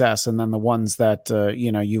of success, and then the ones that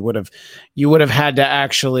you would have had to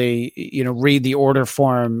actually read the order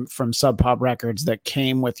form from Sub Pop Records that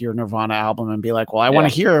came with your Nirvana album and be like, well, I want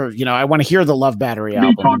to hear the Love Battery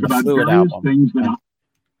album, and the Fluid album,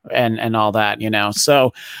 and all that,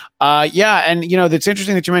 So, and it's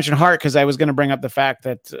interesting that you mentioned Heart, because I was going to bring up the fact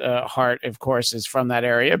that Heart, of course, is from that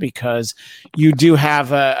area, because you do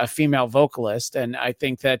have a female vocalist, and I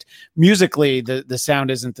think that musically the sound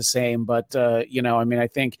isn't the same, but I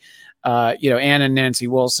think Ann and Nancy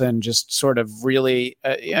Wilson just sort of really,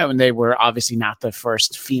 and they were obviously not the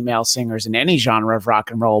first female singers in any genre of rock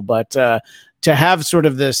and roll, but to have sort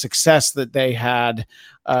of the success that they had,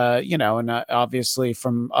 and obviously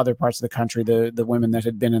from other parts of the country, the women that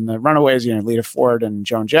had been in the Runaways, Lita Ford and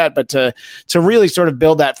Joan Jett, but to really sort of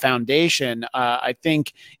build that foundation, I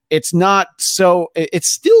think it's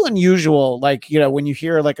still unusual. Like, when you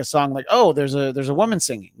hear like a song like, oh, there's a woman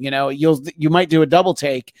singing, you might do a double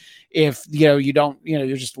take if, you don't,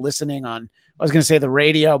 you're just listening on, I was going to say the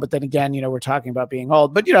radio, but then again, we're talking about being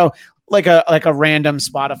old, but like a random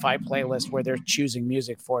Spotify playlist where they're choosing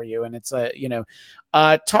music for you. And it's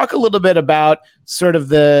talk a little bit about sort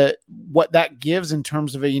of what that gives in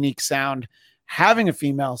terms of a unique sound, having a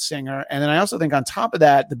female singer. And then I also think on top of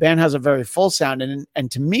that, the band has a very full sound,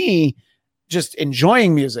 and to me, just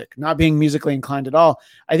enjoying music, not being musically inclined at all,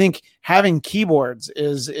 I think having keyboards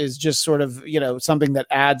is just sort of, something that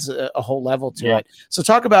adds a whole level to it. So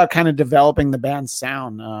talk about kind of developing the band's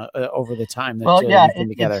sound over the time that you've been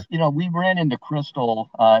together. We ran into Crystal,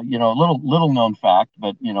 little known fact,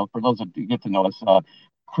 but, for those that get to know us,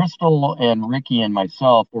 Crystal and Ricky and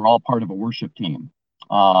myself were all part of a worship team.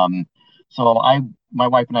 So my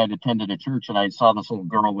wife and I had attended a church, and I saw this little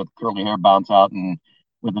girl with curly hair bounce out and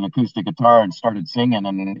with an acoustic guitar and started singing,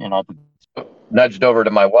 and I nudged over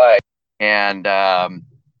to my wife and I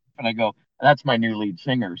go, that's my new lead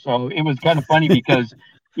singer. So it was kind of funny because,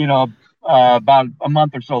 about a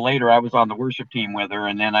month or so later, I was on the worship team with her,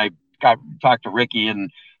 and then I talked to Ricky,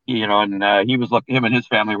 and he was him and his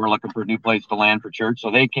family were looking for a new place to land for church.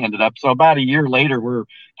 So they ended up. So about a year later, we're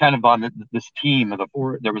kind of on this team of the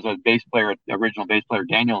four. There was a original bass player,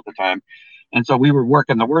 Daniel, at the time. And so we were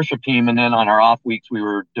working the worship team, and then on our off weeks, we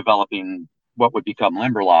were developing what would become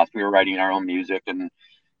Limberlost. We were writing our own music and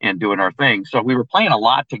doing our thing. So we were playing a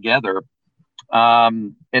lot together.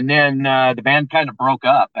 And then the band kind of broke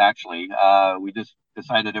up, actually. We just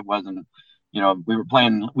decided it wasn't, we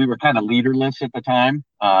were kind of leaderless at the time.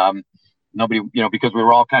 Nobody, because we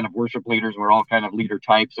were all kind of worship leaders, we were all kind of leader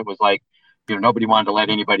types. It was like, nobody wanted to let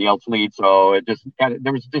anybody else lead. So it just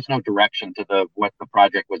there was just no direction to what the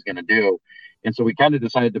project was going to do. And so we kind of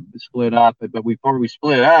decided to split up. But before we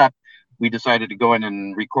split up, we decided to go in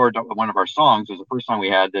and record one of our songs. It was the first song we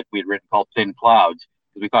had that we had written called Thin Clouds.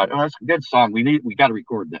 Because we thought, oh, that's a good song. We got to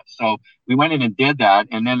record this. So we went in and did that.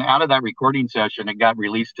 And then out of that recording session, it got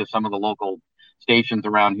released to some of the local stations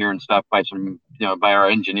around here and stuff by by our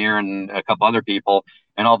engineer and a couple other people.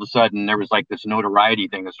 And all of a sudden there was like this notoriety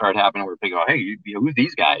thing that started happening. We were thinking, oh, hey, who's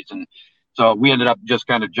these guys? And so we ended up just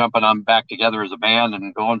kind of jumping on back together as a band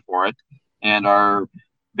and going for it. And our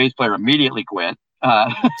bass player immediately quit.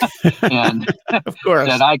 And of course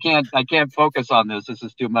said, I can't focus on this. This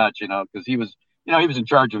is too much, because he was in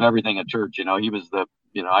charge of everything at church. He was the,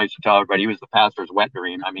 I used to tell everybody he was the pastor's wet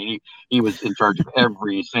dream. I mean, he was in charge of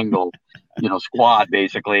every single, squad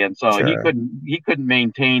basically. And so he couldn't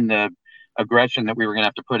maintain a aggression that we were going to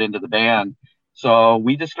have to put into the band. So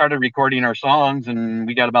we just started recording our songs, and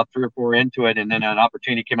we got about 3 or 4 into it. And then an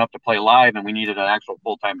opportunity came up to play live, and we needed an actual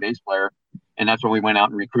full-time bass player. And that's when we went out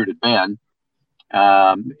and recruited Ben.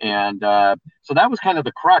 So that was kind of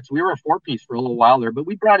the crux. We were a 4-piece for a little while there, but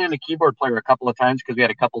we brought in a keyboard player a couple of times because we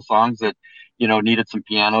had a couple songs that, needed some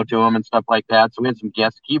piano to them and stuff like that. So we had some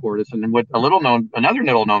guest keyboardists. And then another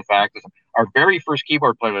little known fact is our very first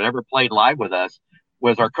keyboard player that ever played live with us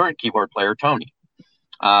was our current keyboard player, Tony.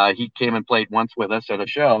 He came and played once with us at a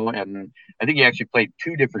show, and I think he actually played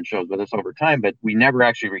 2 different shows with us over time, but we never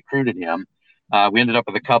actually recruited him. We ended up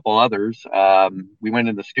with a couple others. We went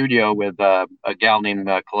in the studio with a gal named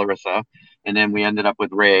Clarissa, and then we ended up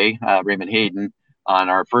with Raymond Hayden on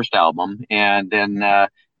our first album. And then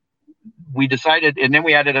we decided, and then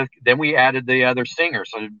we added the other singer.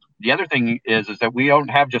 So the other thing is that we don't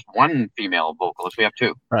have just one female vocalist; we have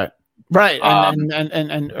 2. Right.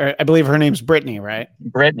 And I believe her name's Brittany, right?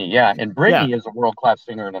 Brittany, yeah. And Brittany is a world-class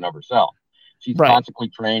singer in and of herself. She's classically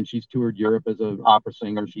trained. She's toured Europe as an opera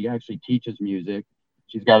singer. She actually teaches music.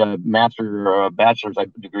 She's got a master or a bachelor's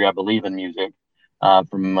degree, I believe, in music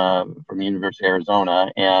from University of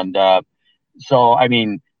Arizona. And so, I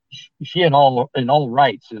mean, she in all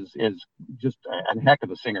rights is just a heck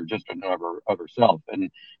of a singer just in and of herself.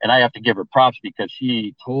 And I have to give her props because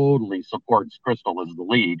she totally supports Crystal as the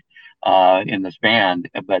lead in this band.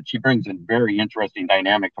 But she brings a very interesting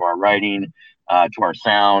dynamic to our writing, to our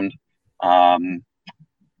sound.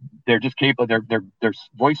 They're just capable. Their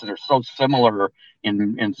voices are so similar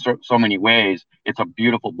in so many ways. It's a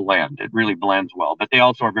beautiful blend. It really blends well, but they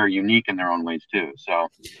also are very unique in their own ways too. So,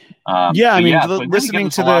 listening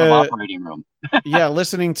to the operating room.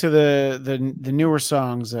 Listening to the newer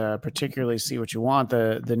songs, particularly "See What You Want,"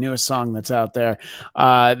 the newest song that's out there.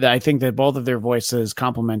 I think that both of their voices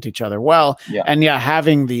complement each other well. Yeah. And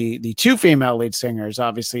having the 2 female lead singers,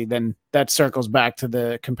 obviously, then that circles back to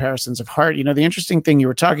the comparisons of heart. The interesting thing you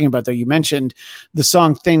were talking about, though, you mentioned the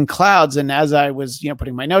song "Thin Clouds," and as I was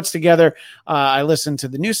putting my notes together, I listened to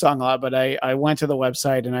the new song a lot, but I went to the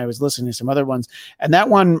website and I was listening to some other ones, and that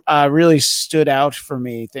one really stood out for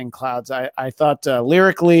me. "Thin Clouds." I thought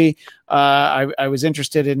lyrically, I was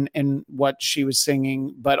interested in what she was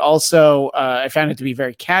singing, but also I found it to be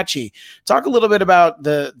very catchy. Talk a little bit about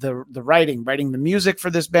the writing the music for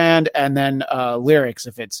this band, and then lyrics,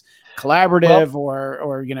 if it's collaborative or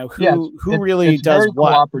who really does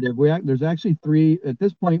what. Cooperative. There's actually 3 at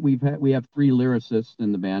this point. We have 3 lyricists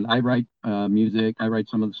in the band. I write music. I write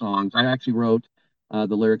some of the songs. I actually wrote the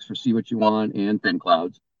lyrics for "See What You Want" and "Thin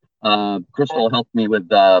Clouds." Crystal helped me with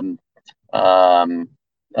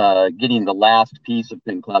getting the last piece of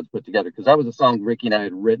 "Thin Clouds" put together, because that was a song Ricky and I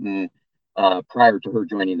had written prior to her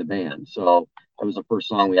joining the band. So that was the first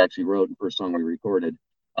song we actually wrote and first song we recorded.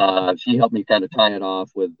 She helped me kind of tie it off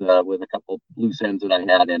with a couple loose ends that I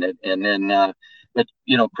had in it. And then, but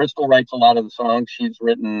Crystal writes a lot of the songs. She's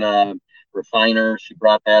written "Refiner." She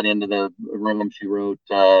brought that into the room. She wrote,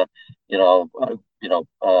 "Hands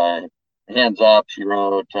Up." She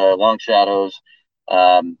wrote "Long Shadows."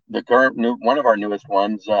 The current one of our newest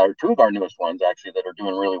ones, or 2 of our newest ones actually, that are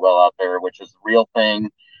doing really well out there, which is "Real Thing"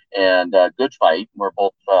 and "Good Fight," were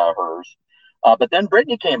both hers. But then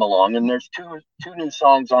Brittany came along, and there's two new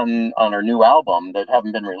songs on our new album that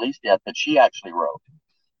haven't been released yet that she actually wrote.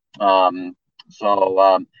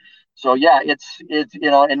 So yeah, it's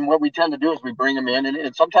and what we tend to do is we bring them in,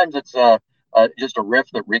 and sometimes it's just a riff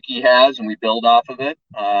that Ricky has, and we build off of it.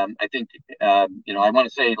 I think I want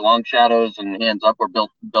to say "Long Shadows" and "Hands Up" were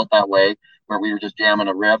built that way, where we were just jamming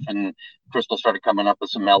a riff, and Crystal started coming up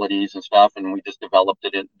with some melodies and stuff, and we just developed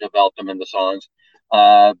them into songs.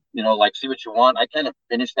 Like "See What You Want," I kind of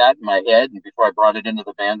finished that in my head and before I brought it into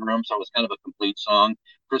the band room, so it was kind of a complete song.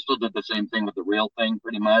 Crystal did the same thing with "The Real Thing,"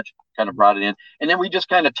 pretty much, kind of brought it in, and then we just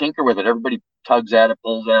kind of tinker with it. Everybody tugs at it,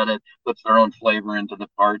 pulls at it, puts their own flavor into the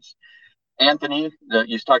parts. Anthony,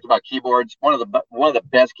 you talked about keyboards. One of the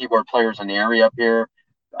best keyboard players in the area up here.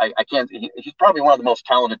 He's probably one of the most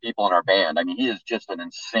talented people in our band. I mean, he is just an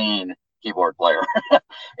insane keyboard player,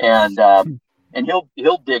 and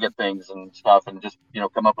he'll dig at things and stuff, and just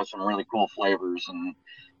come up with some really cool flavors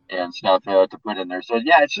and stuff to put in there. So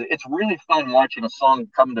yeah, it's really fun watching a song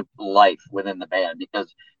come to life within the band,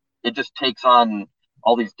 because it just takes on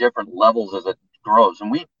all these different levels as it grows. And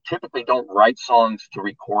we typically don't write songs to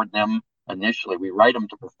record them initially. We write them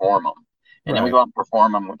to perform them, and then we go out and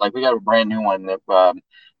perform them. Like, we got a brand new one that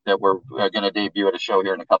we're going to debut at a show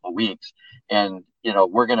here in a couple of weeks, and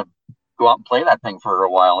we're going to go out and play that thing for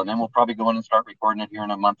a while, and then we'll probably go in and start recording it here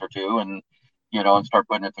in a month or 2, and start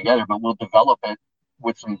putting it together. But we'll develop it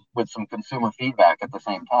with some consumer feedback at the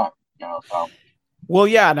same time. So. Well,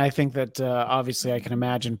 yeah, and I think that obviously I can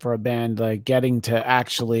imagine for a band like getting to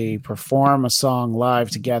actually perform a song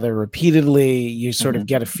live together repeatedly, you sort of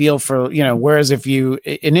get a feel for, whereas if you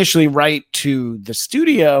initially write to the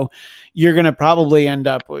studio, you're going to probably end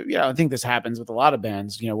up, I think this happens with a lot of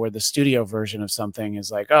bands, where the studio version of something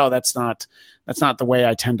is like, oh, that's not the way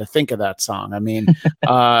I tend to think of that song. I mean,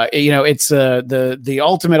 it's the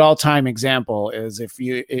ultimate all-time example is if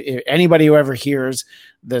anybody who ever hears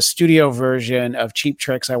the studio version of Cheap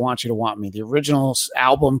Tricks, I Want You to Want Me, the original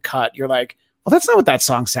album cut, you're like, well, that's not what that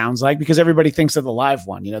song sounds like, because everybody thinks of the live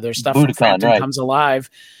one. There's stuff from Phantom Comes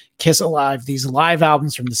Alive, Kiss Alive, these live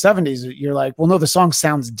albums from the 70s. You're like, well, no, the song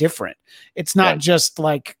sounds different. It's not just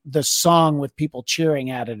like the song with people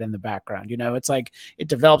cheering at it in the background. It's like it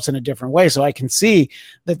develops in a different way. So I can see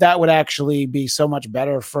that would actually be so much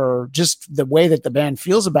better for just the way that the band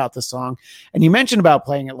feels about the song. And you mentioned about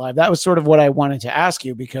playing it live. That was sort of what I wanted to ask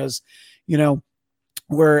you, because,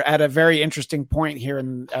 we're at a very interesting point here,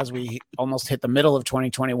 and as we almost hit the middle of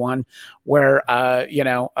 2021, where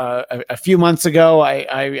a few months ago,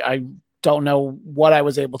 I don't know what I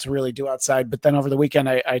was able to really do outside, but then over the weekend,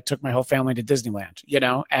 I took my whole family to Disneyland,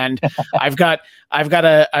 and I've got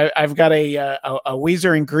a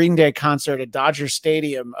Weezer and Green Day concert at Dodger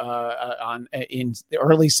Stadium in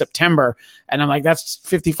early September, and I'm like, that's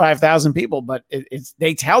 55,000 people, but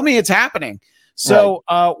they tell me it's happening. So,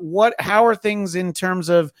 how are things in terms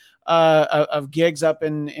of gigs up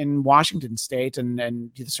in Washington State and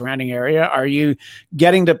the surrounding area? Are you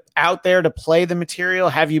getting out there to play the material?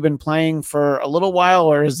 Have you been playing for a little while,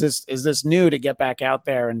 or is this new to get back out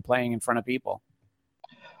there and playing in front of people?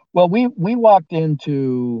 Well, we walked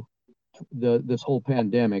into this whole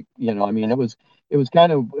pandemic. It was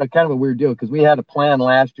kind of a weird deal, because we had a plan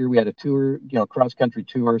last year. We had a tour, cross country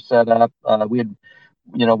tour set up.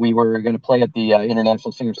 We were going to play at the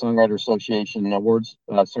International Singer-Songwriter Association awards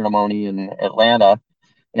ceremony in Atlanta,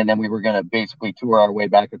 and then we were going to basically tour our way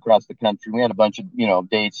back across the country. We had a bunch of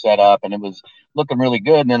dates set up, and it was looking really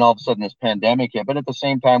good. And then all of a sudden this pandemic hit. But at the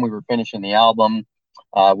same time, we were finishing the album.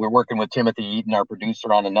 We're working with Timothy Eaton, our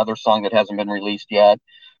producer, on another song that hasn't been released yet.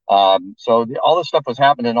 So all this stuff was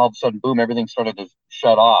happening, and all of a sudden, boom, everything started to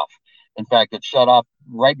shut off. In fact, it shut off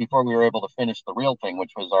right before we were able to finish The Real Thing,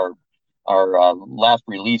 which was our last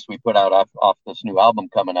release we put out off this new album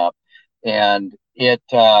coming up. And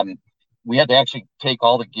we had to actually take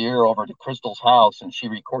all the gear over to Crystal's house, and she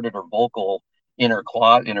recorded her vocal in her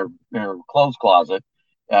clothes closet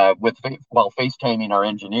while FaceTiming our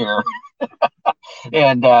engineer.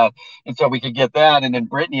 and so we could get that. And then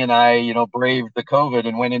Brittany and I, braved the COVID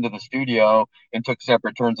and went into the studio and took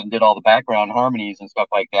separate turns and did all the background harmonies and stuff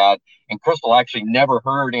like that. And Crystal actually never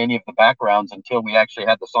heard any of the backgrounds until we actually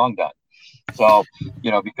had the song done. So,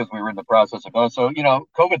 because we were in the process of going. So,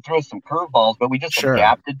 COVID threw us some curveballs, but we just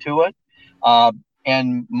adapted to it.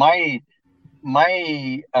 And my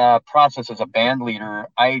process as a band leader,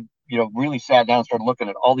 I really sat down and started looking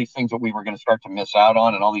at all these things that we were going to start to miss out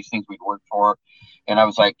on, and all these things we'd worked for. And I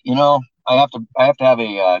was like, I have to have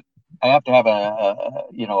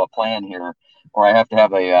a plan here, or I have to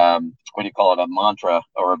have a mantra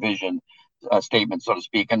or a vision statement, so to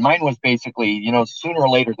speak. And mine was basically, sooner or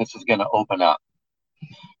later, this is going to open up.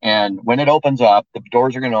 And when it opens up, the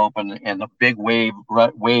doors are going to open, and the big wave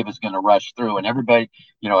is going to rush through, and everybody,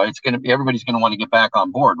 everybody's going to want to get back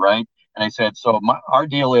on board, right? And I said, so our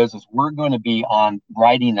deal is we're going to be on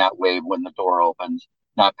riding that wave when the door opens,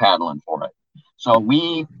 not paddling for it. So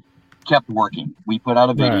we kept working. We put out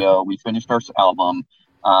a video. Right. We finished our album.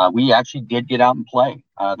 We actually did get out and play.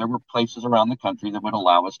 There were places around the country that would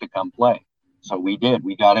allow us to come play. So we did.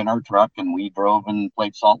 We got in our truck and we drove and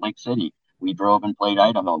played Salt Lake City. We drove and played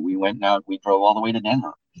Idaho. We went out. We drove all the way to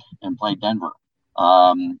Denver and played Denver.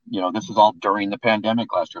 This is all during the pandemic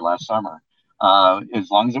last summer.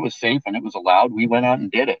 As long as it was safe and it was allowed, we went out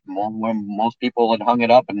and did it. When most people had hung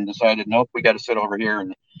it up and decided, nope, we got to sit over here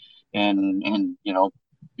and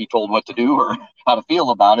be told what to do or how to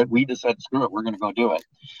feel about it, we just said, screw it, we're going to go do it.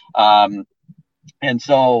 And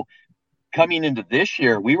so coming into this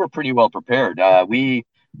year, we were pretty well prepared. We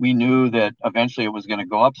knew that eventually it was going to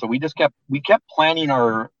go up. So we kept planning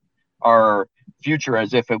our future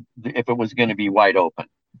as if it was going to be wide open.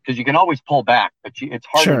 Because you can always pull back, but it's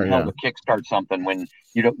hard to kickstart something when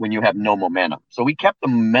you have no momentum. So we kept the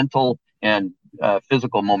mental and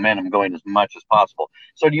physical momentum going as much as possible.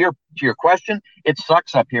 So to your question, it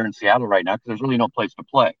sucks up here in Seattle right now because there's really no place to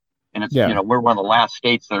play, and it's we're one of the last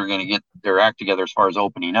states that are going to get their act together as far as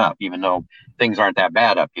opening up, even though things aren't that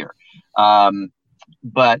bad up here.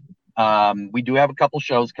 But We do have a couple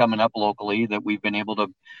shows coming up locally that we've been able to,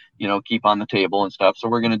 keep on the table and stuff. So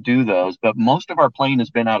we're going to do those. But most of our playing has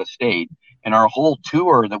been out of state. And our whole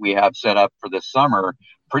tour that we have set up for this summer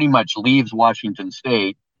pretty much leaves Washington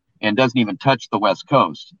State and doesn't even touch the West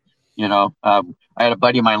Coast. I had a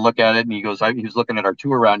buddy of mine look at it, and he was looking at our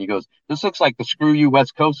tour route, and he goes, "This looks like the Screw You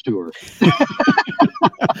West Coast tour."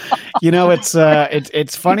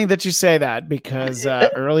 It's funny that you say that, because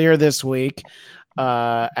earlier this week,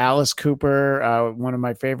 Alice Cooper, one of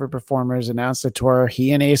my favorite performers, announced a tour.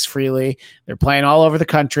 He and Ace Frehley, they're playing all over the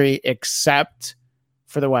country except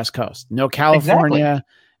for the West Coast. No California.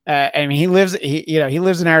 Exactly. He lives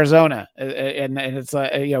in Arizona, and it's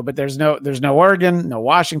but there's no Oregon, no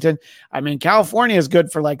Washington. I mean, California is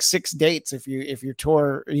good for like 6 dates if your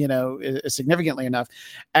tour, is significantly enough.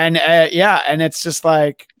 And and it's just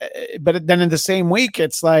like, but then in the same week,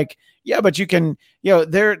 it's like, yeah, but you can, a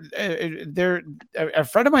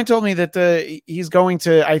friend of mine told me that he's going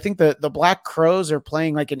to, I think the Black Crows are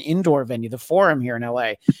playing like an indoor venue, the Forum here in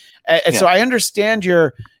LA. So I understand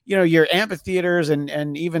your amphitheaters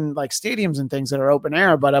and even like stadiums and things that are open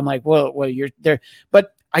air, but I'm like, well, you're there,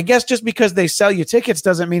 but I guess just because they sell you tickets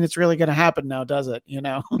doesn't mean it's really going to happen now, does it?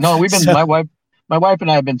 No, we've been, my wife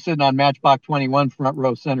and I have been sitting on Matchbox 21 front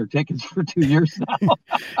row center tickets for 2 years now.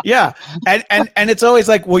 Yeah. And it's always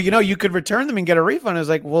like, well, you could return them and get a refund. I was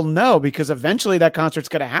like, well, no, because eventually that concert's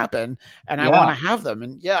going to happen and I want to have them.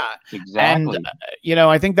 And exactly. And,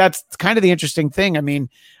 I think that's kind of the interesting thing. I mean,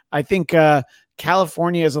 I think,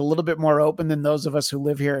 California is a little bit more open than those of us who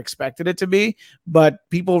live here expected it to be, but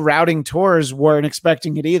people routing tours weren't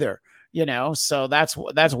expecting it either. So that's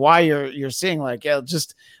why you're seeing like,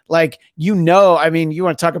 just like, I mean, you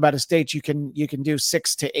want to talk about a state you can do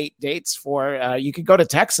 6 to 8 dates for. You could go to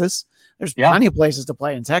Texas. There's plenty of places to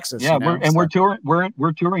play in Texas. Yeah, we're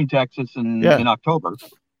touring Texas in October.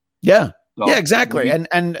 Yeah. So, yeah, exactly.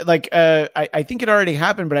 And like I think it already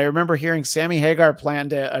happened, but I remember hearing Sammy Hagar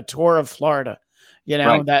planned a tour of Florida.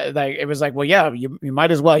 Right. That like it was like, well, yeah, you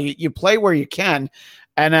might as well. You play where you can.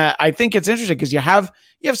 And I think it's interesting because you have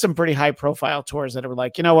some pretty high profile tours that are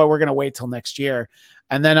like, you know what, we're going to wait till next year.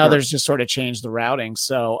 And then others just sort of change the routing.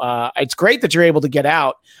 So it's great that you're able to get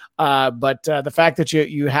out. But the fact that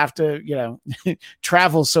you have to,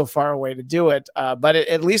 travel so far away to do it. But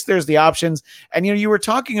at least there's the options. And, you were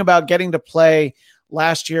talking about getting to play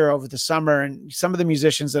last year over the summer, and some of the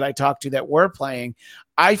musicians that I talked to that were playing,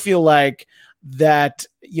 I feel like that,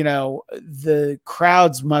 the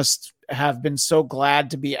crowds must have been so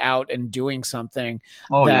glad to be out and doing something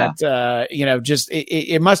just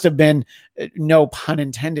it must have been, no pun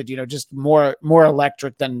intended, just more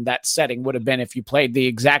electric than that setting would have been if you played the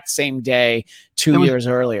exact same day 2 years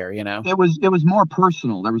earlier. It was more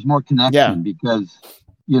personal. There was more connection because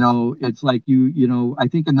it's like I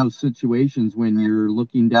think in those situations when you're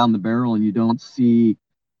looking down the barrel and you don't see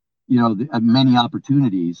many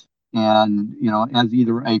opportunities, and as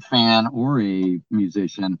either a fan or a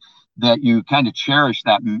musician, that you kind of cherish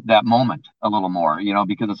that moment a little more,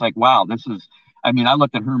 because it's like, wow, I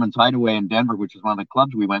looked at Herman's Hideaway in Denver, which is one of the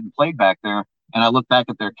clubs we went and played back there. And I looked back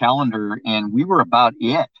at their calendar and we were about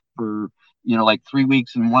it for, like 3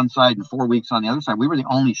 weeks on one side and 4 weeks on the other side. We were the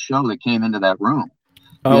only show that came into that room.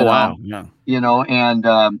 Oh, wow. Yeah.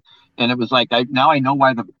 And it was like, now I know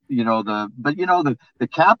why the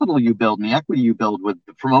capital you build and the equity you build with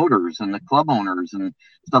the promoters and the club owners and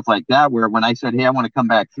stuff like that, where when I said, hey, I want to come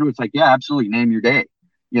back through, it's like, yeah, absolutely, name your day.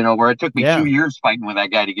 Where it took me 2 years fighting with that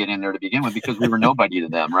guy to get in there to begin with, because we were nobody to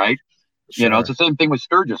them, right? Sure. It's the same thing with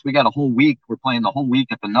Sturgis. We got a whole week. We're playing the whole week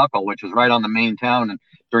at the Knuckle, which is right on the main town, and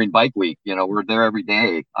during Bike Week, we're there every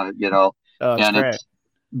day, Oh, that's great.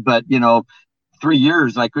 But 3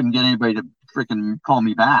 years, I couldn't get anybody to freaking call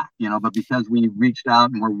me back, but because we reached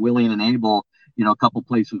out and were willing and able, a couple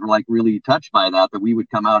places were like really touched by that we would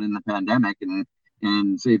come out in the pandemic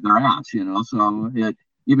and save their ass, so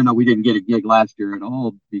even though we didn't get a gig last year at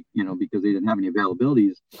all, because they didn't have any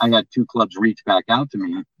availabilities, I had 2 clubs reach back out to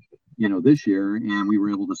me, this year, and we were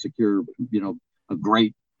able to secure, a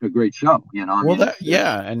great show, and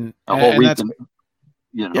a whole week.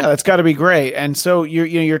 Yeah, that's got to be great. And so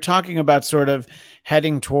you're talking about sort of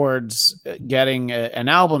heading towards getting an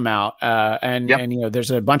album out, and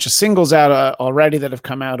there's a bunch of singles out already that have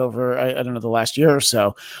come out over I don't know, the last year or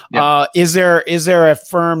so. Yep. Is there a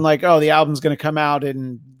firm like, oh, the album's going to come out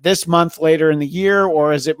in this month later in the year,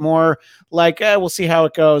 or is it more like we'll see how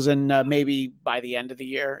it goes and maybe by the end of the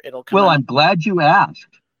year it'll come out? I'm glad you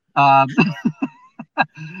asked.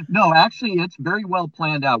 No, actually, it's very well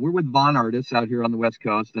planned out. We're with Vaughn Artists out here on the West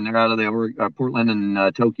Coast, and they're out of Portland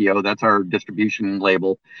and Tokyo. That's our distribution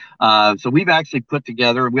label. So we've actually put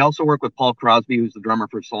together. We also work with Paul Crosby, who's the drummer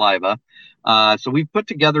for Saliva. So we've put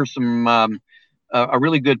together a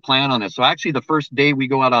really good plan on this. So actually, the first day we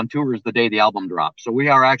go out on tour is the day the album drops. So we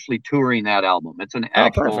are actually touring that album. It's an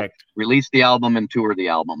actual release the album and tour the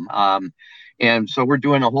album. And so we're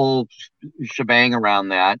doing a whole shebang around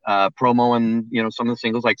that, promoing, some of the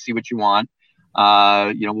singles like See What You Want.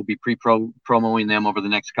 We'll be promoing them over the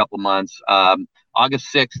next couple of months.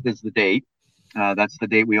 August 6th is the date. That's the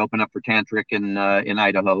date we open up for Tantric in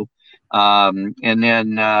Idaho.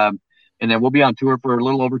 And then we'll be on tour for a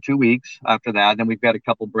little over 2 weeks after that. Then we've got a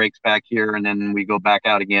couple breaks back here, and then we go back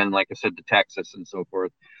out again, like I said, to Texas and so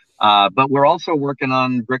forth. But we're also working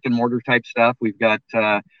on brick and mortar type stuff. We've got,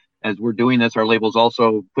 as we're doing this, our label's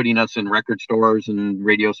also putting us in record stores and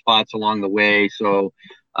radio spots along the way. So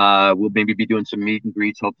we'll maybe be doing some meet and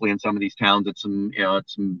greets, hopefully in some of these towns at some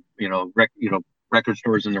record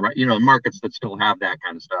stores in the markets that still have that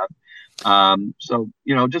kind of stuff. So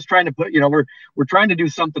just trying to put, we're trying to do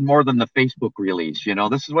something more than the Facebook release.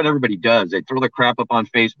 This is what everybody does. They throw the crap up on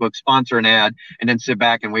Facebook, sponsor an ad, and then sit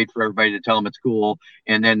back and wait for everybody to tell them it's cool,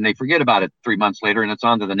 and then they forget about it 3 months later, and it's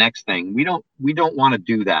on to the next thing. We don't want to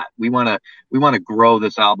do that. We want to grow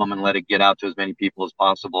this album and let it get out to as many people as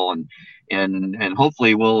possible, and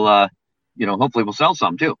hopefully we'll sell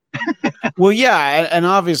some too. Well, yeah, and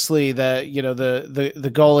obviously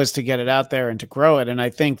the goal is to get it out there and to grow it. And I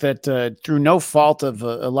think that through no fault of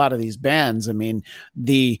a lot of these bands, I mean,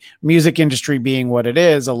 the music industry being what it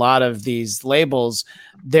is, a lot of these labels,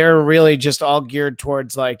 they're really just all geared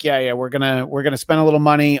towards like, we're gonna spend a little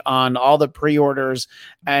money on all the pre-orders,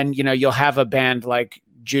 and you'll have a band like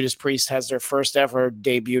Judas Priest has their first ever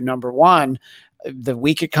debut #1 the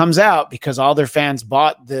week it comes out because all their fans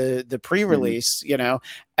bought the pre-release,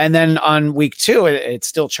 and then on week 2 it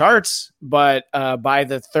still charts, but by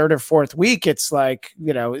the 3rd or 4th week it's like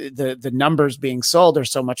the numbers being sold are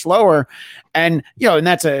so much lower, and and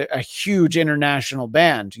that's a huge international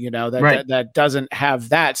band that doesn't have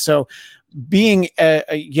that. So being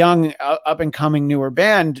a young up and coming newer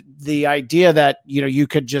band, the idea that you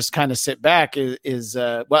could just kind of sit back is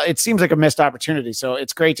well, it seems like a missed opportunity. So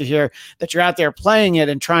it's great to hear that you're out there playing it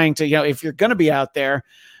and trying to if you're going to be out there,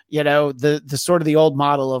 the sort of the old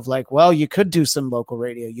model of like, well, you could do some local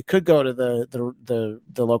radio, you could go to the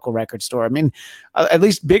local record store. I mean, at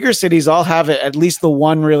least bigger cities all have at least the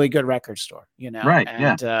one really good record store, right?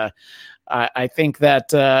 And I think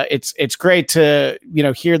that it's great to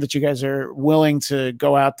hear that you guys are willing to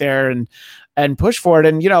go out there and push for it,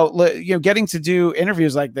 and getting to do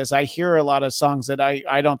interviews like this. I hear a lot of songs that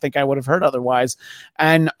I don't think I would have heard otherwise,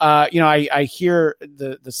 and I hear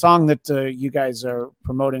the song that you guys are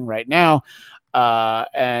promoting right now,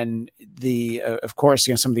 and of course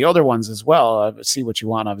some of the older ones as well. See What You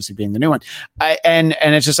Want, obviously being the new one, and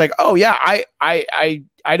it's just like, oh yeah, I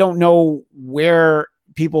don't know where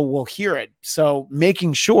people will hear it. So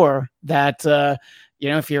making sure that,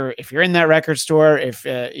 if you're in that record store, if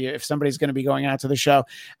somebody's going to be going out to the show.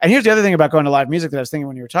 And here's the other thing about going to live music that I was thinking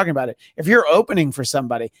when you were talking about it. If you're opening for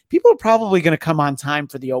somebody, people are probably going to come on time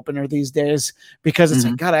for the opener these days, because it's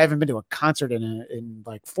like, God, I haven't been to a concert in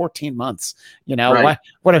like 14 months. Right.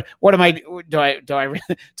 What am I, do I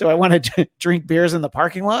want to drink beers in the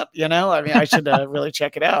parking lot? I mean, I should really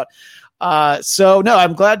check it out. So no,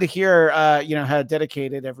 I'm glad to hear, how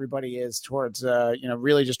dedicated everybody is towards,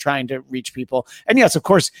 really just trying to reach people. And yes, of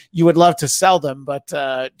course you would love to sell them, but,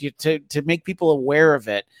 to make people aware of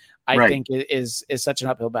it, I think is such an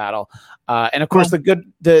uphill battle. And of course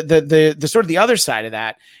the sort of the other side of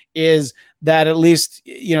that is that at least,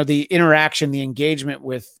 the interaction, the engagement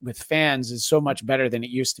with fans is so much better than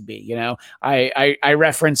it used to be. I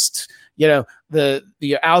referenced,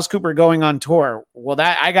 the Alice Cooper going on tour. Well,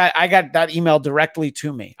 that I got that email directly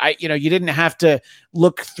to me. You didn't have to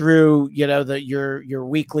look through, your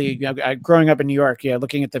weekly, growing up in New York,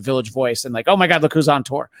 looking at the Village Voice and like, oh my God, look who's on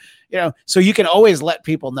tour, so you can always let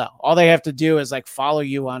people know. All they have to do is like follow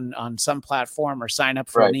you on some platform or sign up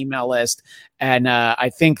for an email list. And I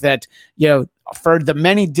think that, for the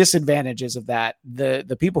many disadvantages of that,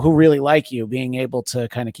 the people who really like you, being able to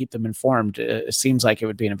kind of keep them informed seems like it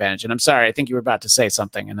would be an advantage. And I'm sorry, I think you were about to say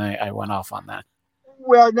something and I went off on that.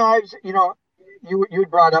 Well, no, you had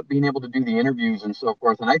brought up being able to do the interviews and so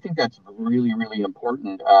forth. And I think that's really, really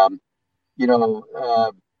important. We've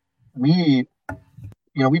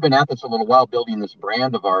been at this a little while, building this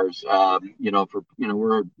brand of ours, we're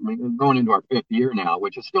going into our 5th year now,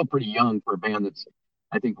 which is still pretty young for a band that's,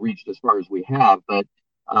 I think, reached as far as we have. But,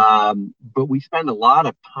 But we spend a lot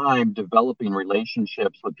of time developing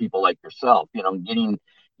relationships with people like yourself, getting,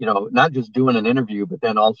 not just doing an interview, but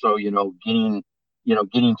then also, getting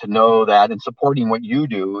to know that and supporting what you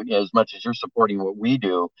do as much as you're supporting what we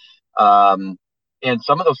do. And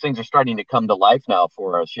some of those things are starting to come to life now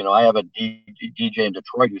for us. I have a DJ in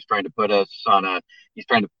Detroit who's trying to put us he's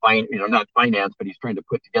trying to not finance, but he's trying to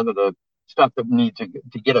put together the stuff that we need to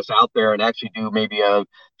get us out there and actually do maybe a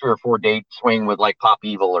 3 or 4 date swing with like Pop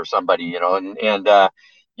Evil or somebody, and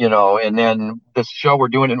then this show we're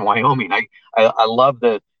doing in Wyoming. I love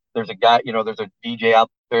there's a guy, there's a DJ out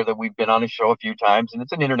there that we've been on his show a few times, and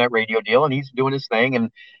it's an internet radio deal, and he's doing his thing,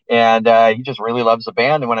 and he just really loves the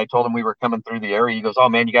band. And when I told him we were coming through the area, he goes, "Oh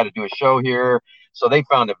man, you got to do a show here." So they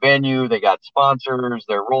found a venue, they got sponsors,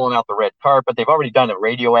 they're rolling out the red carpet. They've already done a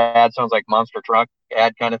radio ad, sounds like monster truck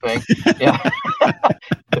ad kind of thing. Yeah.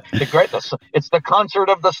 It's the concert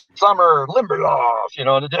of the summer, Limberlost,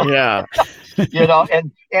 Yeah.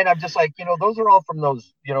 And I'm just like, those are all from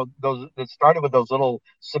those that started with those little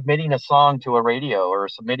submitting a song to a radio or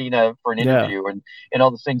submitting for an interview and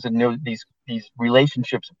all the things, and these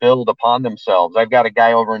relationships build upon themselves. I've got a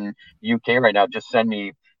guy over in the UK right now just send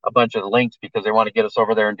me a bunch of links because they want to get us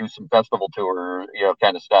over there and do some festival tour,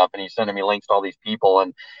 kind of stuff. And he's sending me links to all these people.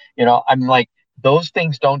 And, I'm like, those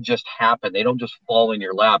things don't just happen. They don't just fall in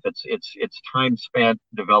your lap. It's time spent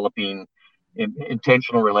developing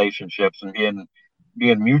intentional relationships and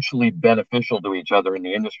being mutually beneficial to each other in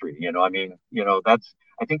the industry.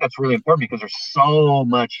 I think that's really important because there's so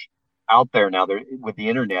much out there now with the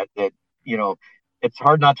internet that, it's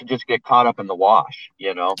hard not to just get caught up in the wash,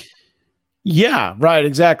 Yeah, right.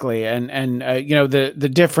 Exactly. And the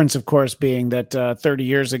difference, of course, being that 30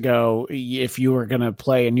 years ago, if you were going to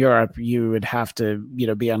play in Europe, you would have to,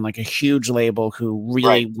 be on like a huge label who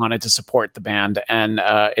really wanted to support the band. And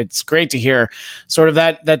it's great to hear sort of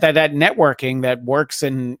that networking that works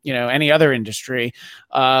in, any other industry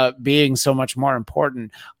being so much more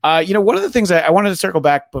important. One of the things I wanted to circle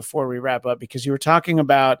back before we wrap up, because you were talking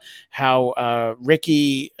about how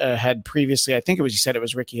Ricky had previously, you said it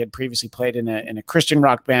was Ricky had previously played in a Christian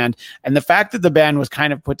rock band, and the fact that the band was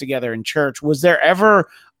kind of put together in church. Was there ever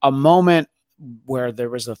a moment where there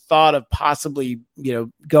was a thought of possibly,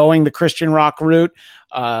 going the Christian rock route?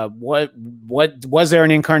 What was there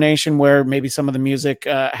an incarnation where maybe some of the music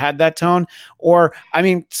had that tone? Or,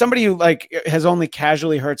 somebody who has only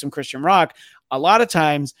casually heard some Christian rock, a lot of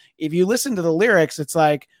times, if you listen to the lyrics, it's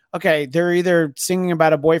like, okay, they're either singing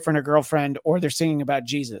about a boyfriend or girlfriend, or they're singing about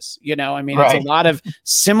Jesus. It's a lot of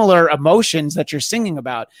similar emotions that you're singing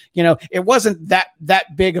about. It wasn't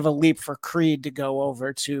that big of a leap for Creed to go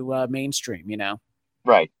over to mainstream,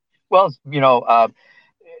 Right. Well,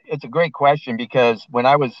 it's a great question, because when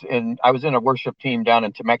I was in a worship team down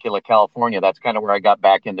in Temecula, California. That's kind of where I got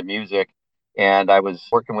back into music. And I was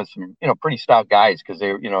working with some, pretty stout guys, because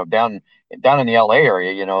they, down in the LA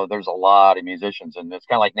area, there's a lot of musicians, and it's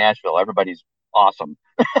kind of like Nashville. Everybody's awesome,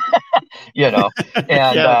 and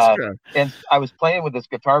and I was playing with this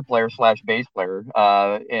guitar player / bass player,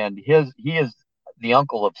 and he is the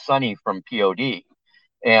uncle of Sonny from POD,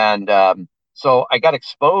 and so I got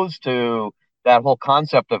exposed to that whole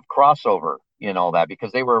concept of crossover. That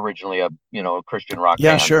because they were originally a Christian rock band.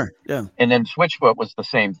 Yeah, sure. Yeah. And then Switchfoot was the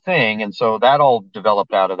same thing. And so that all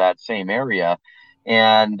developed out of that same area.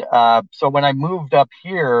 And so when I moved up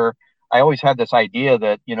here, I always had this idea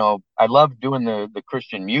that, I love doing the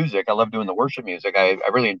Christian music. I love doing the worship music. I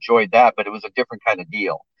really enjoyed that, but it was a different kind of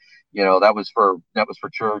deal. That was for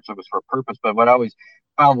church. It was for purpose. But what I always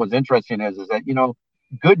found was interesting is that,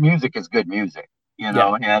 good music is good music,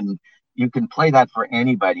 and you can play that for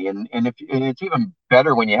anybody. And it's even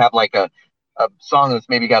better when you have like a song that's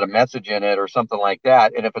maybe got a message in it or something like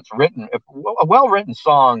that. And if a well-written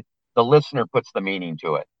song, the listener puts the meaning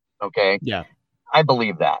to it. Okay. Yeah. I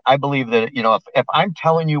believe that. I believe that, if I'm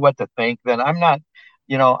telling you what to think, then I'm not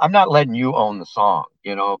letting you own the song.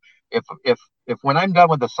 If when I'm done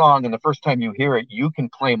with the song and the first time you hear it, you can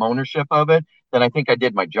claim ownership of it, then I think I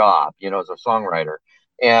did my job, as a songwriter.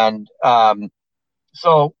 And,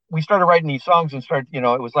 so we started writing these songs and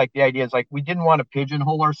it was like, the idea is like, we didn't want to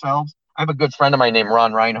pigeonhole ourselves. I have a good friend of mine named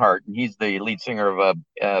Ron Reinhardt, and he's the lead singer of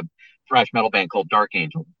a thrash metal band called Dark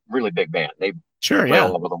Angel, really big band. They play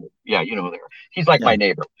all over the world. Yeah, who they are. He's like my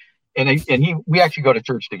neighbor. And we actually go to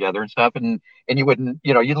church together and stuff. And you wouldn't,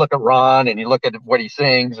 you look at Ron and you look at what he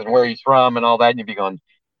sings and where he's from and all that, and you'd be going,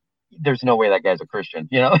 there's no way that guy's a Christian,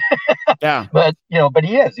 Yeah. But but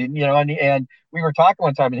he is, and we were talking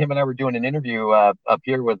one time, and him and I were doing an interview up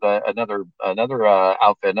here with another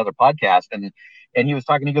outfit, another podcast, and he was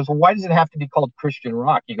talking. He goes, "Well, why does it have to be called Christian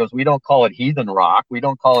rock?" He goes, "We don't call it heathen rock. We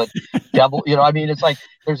don't call it devil. I mean, it's like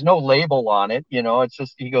there's no label on it. It's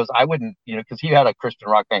just." He goes, "I wouldn't, because he had a Christian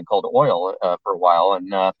rock band called Oil for a while,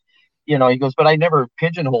 and he goes, but I never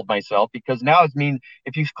pigeonholed myself, because now it means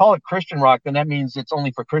if you call it Christian rock, then that means it's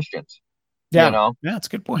only for Christians." Yeah, yeah, that's a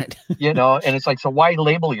good point. And it's like, so why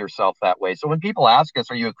label yourself that way? So when people ask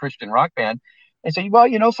us, "Are you a Christian rock band?" I say,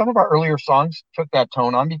 well, some of our earlier songs took that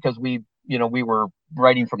tone on, because we were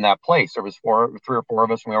writing from that place. There was 3 or 4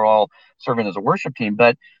 of us, and we were all serving as a worship team.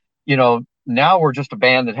 But, now we're just a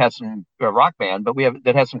band that has some rock band, but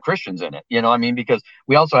that has some Christians in it, I mean, because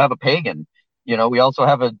we also have a pagan, we also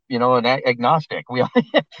have an agnostic. We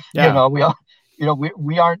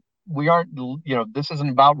aren't, this isn't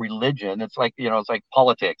about religion. It's like, it's like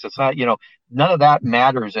politics. It's not, none of that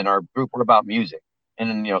matters in our group. We're about music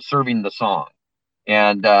and, serving the song.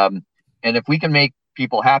 And if we can make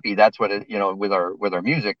people happy, that's what it, with our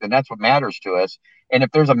music, then that's what matters to us. And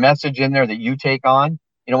if there's a message in there that you take on,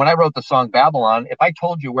 when I wrote the song Babylon, if I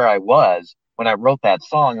told you where I was when I wrote that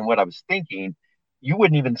song and what I was thinking, you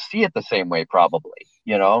wouldn't even see it the same way, probably,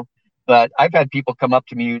 But I've had people come up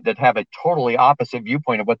to me that have a totally opposite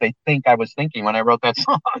viewpoint of what they think I was thinking when I wrote that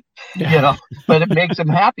song, but it makes them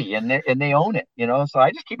happy, and they own it, So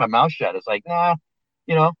I just keep my mouth shut. It's like, nah,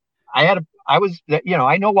 I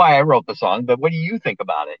know why I wrote the song, but what do you think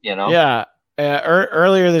about it? Yeah.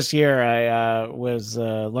 Earlier this year, I was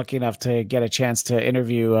lucky enough to get a chance to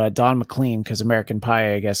interview Don McLean, because American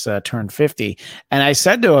Pie, I guess, turned 50. And I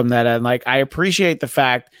said to him that I appreciate the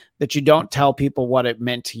fact that you don't tell people what it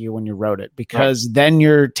meant to you when you wrote it, because then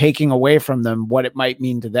you're taking away from them what it might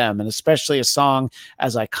mean to them. And especially a song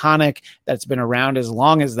as iconic that's been around as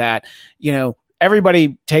long as that,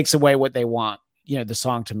 everybody takes away what they want the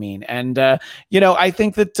song to mean. And, I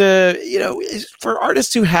think that, for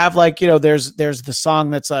artists who have there's the song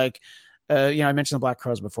that's like, I mentioned the Black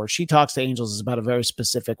Crowes before. She Talks to Angels is about a very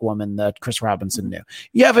specific woman that Chris Robinson knew.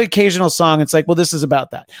 You have an occasional song. It's like, well, this is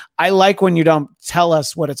about that. I like when you don't tell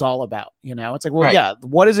us what it's all about. It's like, well, yeah,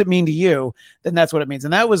 what does it mean to you? Then that's what it means.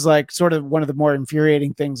 And that was like sort of one of the more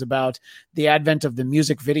infuriating things about the advent of the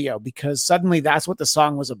music video, because suddenly that's what the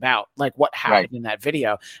song was about. Like what happened in that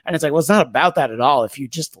video. And it's like, well, it's not about that at all if you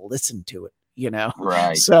just listen to it.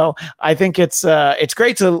 Right. So I think it's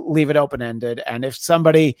great to leave it open-ended. And if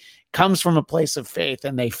somebody comes from a place of faith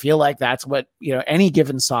and they feel like that's what, any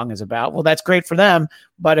given song is about, well, that's great for them.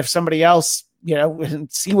 But if somebody else,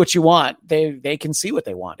 see what you want, they can see what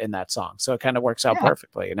they want in that song. So it kind of works out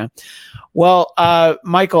perfectly, Well,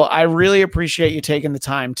 Michael, I really appreciate you taking the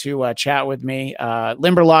time to chat with me.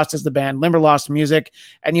 Limberlost is the band, Limberlost Music.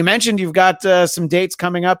 And you mentioned you've got some dates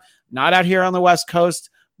coming up, not out here on the West Coast,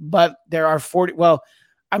 but there are 40. Well,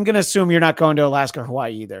 I'm going to assume you're not going to Alaska or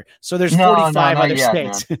Hawaii either. So there's 45 other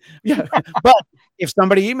states. Yeah. But if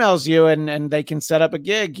somebody emails you and they can set up a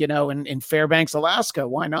gig, in Fairbanks, Alaska,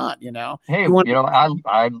 why not? Hey,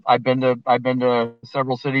 I've been to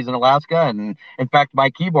several cities in Alaska, and in fact, my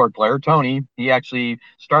keyboard player Tony, he actually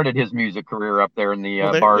started his music career up there in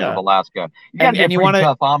the bars of Alaska. You want a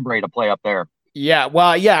tough hombre to play up there. Yeah,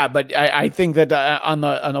 well, yeah, but I think that on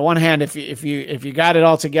the one hand, if you got it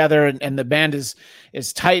all together and the band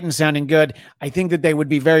is tight and sounding good, I think that they would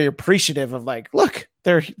be very appreciative of like, look,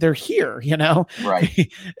 they're here,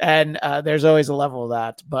 right? And there's always a level of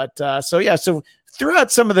that. But so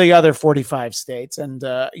throughout some of the other 45 states, and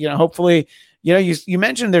hopefully. You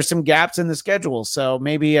mentioned there's some gaps in the schedule, so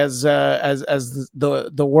maybe as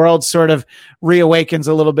the world sort of reawakens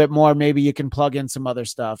a little bit more, maybe you can plug in some other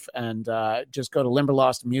stuff and just go to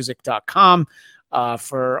limberlostmusic.com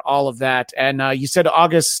for all of that. And you said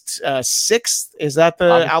August 6th, is that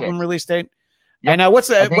the August album 6th. Release date? Yep. And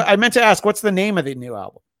I meant to ask, what's the name of the new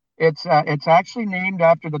album? It's actually named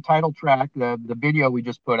after the title track, the video we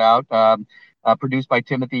just put out, produced by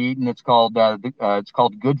Timothy Eaton. It's called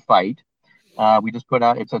Good Fight. We just put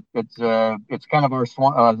out. It's kind of our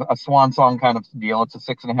swan song kind of deal. It's a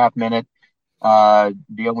 6.5 minute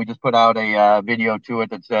deal. We just put out a video to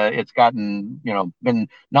it. It's gotten been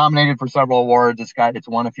nominated for several awards. It's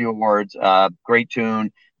won a few awards. Great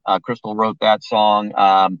tune. Crystal wrote that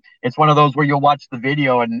song. It's one of those where you'll watch the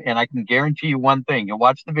video and I can guarantee you one thing: you'll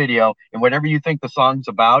watch the video and whatever you think the song's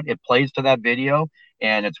about, it plays to that video.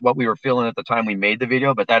 And it's what we were feeling at the time we made the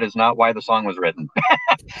video, but that is not why the song was written.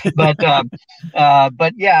 but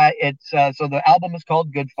yeah, it's so the album is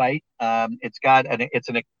called Good Fight. It's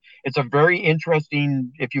it's a very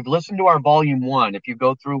interesting, if you've listened to our volume 1, if you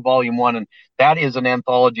go through volume 1, and that is an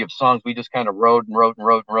anthology of songs we just kind of wrote and wrote and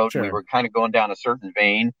wrote and wrote. Sure. And we were kind of going down a certain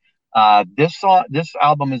vein. This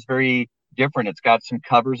album is very different. It's got some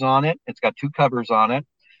covers on it. It's got 2 covers on it.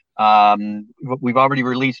 We've already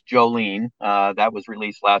released Jolene. That was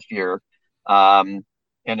released last year. And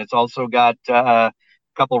it's also got a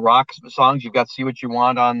couple rock songs. You've got See What You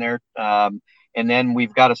Want on there. And then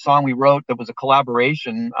we've got a song we wrote that was a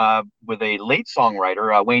collaboration with a late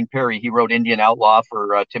songwriter, Wayne Perry. He wrote Indian Outlaw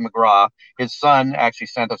for Tim McGraw. His son actually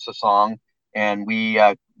sent us a song, and we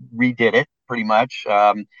redid it pretty much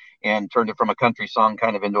and turned it from a country song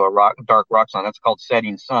kind of into a dark rock song. That's called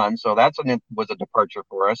Setting Sun. So was a departure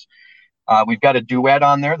for us. We've got a duet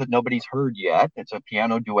on there that nobody's heard yet. It's a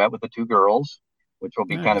piano duet with the 2 girls, which will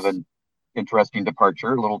be kind of an interesting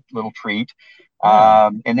departure, a little treat.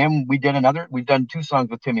 And then we've done 2 songs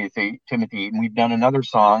with Timothy, and we've done another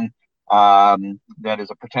song that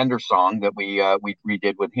is a Pretender song that we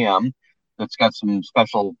redid with him. That's got some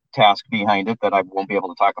special task behind it that I won't be able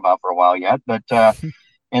to talk about for a while yet. But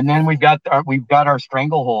and then we've got our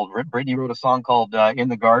Stranglehold. Brittany wrote a song called In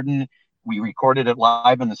the Garden. We recorded it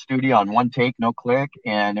live in the studio on 1 take, no click,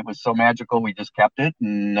 and it was so magical we just kept it.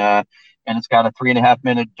 And it's got a 3.5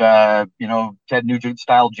 minute, Ted Nugent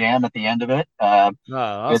style jam at the end of it.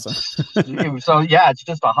 Awesome. It's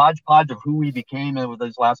just a hodgepodge of who we became over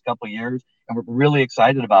these last couple of years, and we're really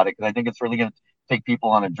excited about it because I think it's really going to take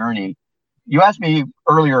people on a journey. You asked me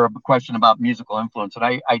earlier a question about musical influence, and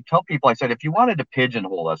I tell people, I said, if you wanted to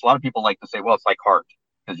pigeonhole us, a lot of people like to say, well, it's like Heart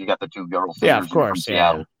because you got the 2 girls. Yeah, of course.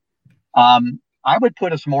 Yeah. I would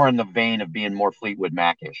put us more in the vein of being more Fleetwood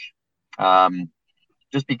Mac-ish.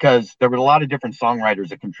 Just because there were a lot of different songwriters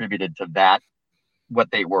that contributed to that,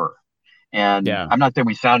 what they were. And I'm not saying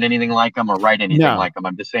we sound anything like them or write anything like them.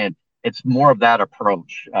 I'm just saying it's more of that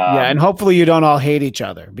approach. And hopefully you don't all hate each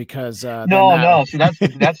other because no. See, that's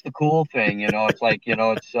the cool thing. It's like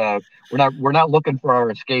it's we're not looking for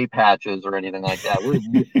our escape hatches or anything like that.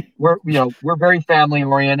 We're very family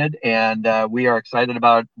oriented, and we are excited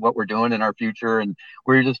about what we're doing in our future, and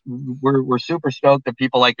we're super stoked that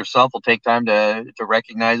people like yourself will take time to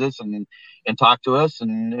recognize us and talk to us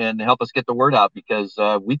and help us get the word out, because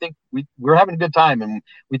we think we're having a good time, and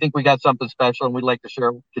we think we got something special, and we'd like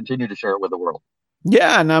to continue to share it with the world.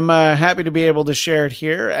 Yeah, and I'm happy to be able to share it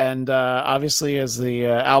here. And obviously, as the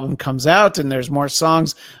album comes out and there's more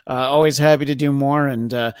songs, always happy to do more.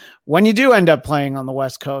 And when you do end up playing on the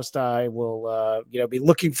West Coast, I will be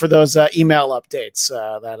looking for those email updates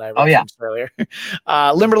that I referenced earlier.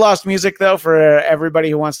 Limberlost music, though, for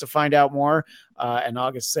everybody who wants to find out more. And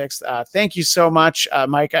August 6th. Thank you so much,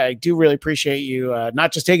 Mike. I do really appreciate you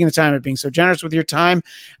not just taking the time, but being so generous with your time.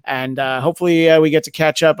 And hopefully we get to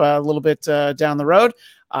catch up a little bit down the road.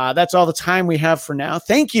 That's all the time we have for now.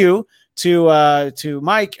 Thank you to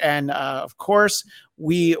Mike. And of course,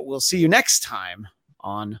 we will see you next time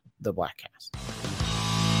on the Bladtcast.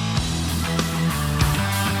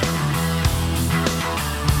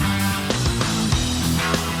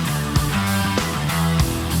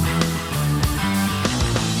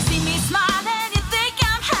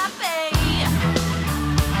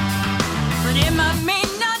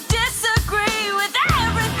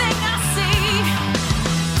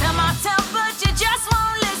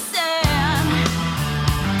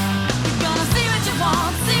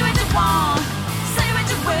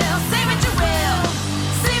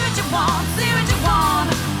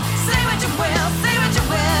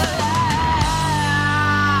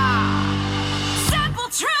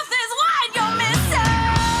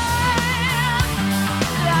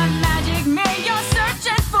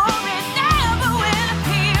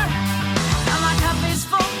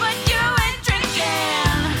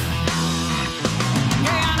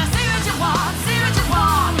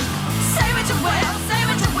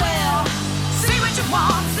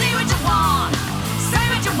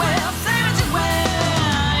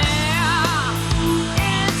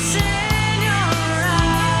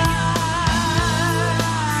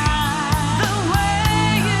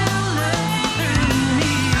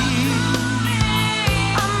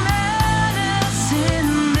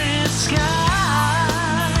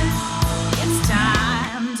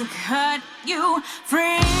 You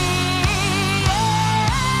free.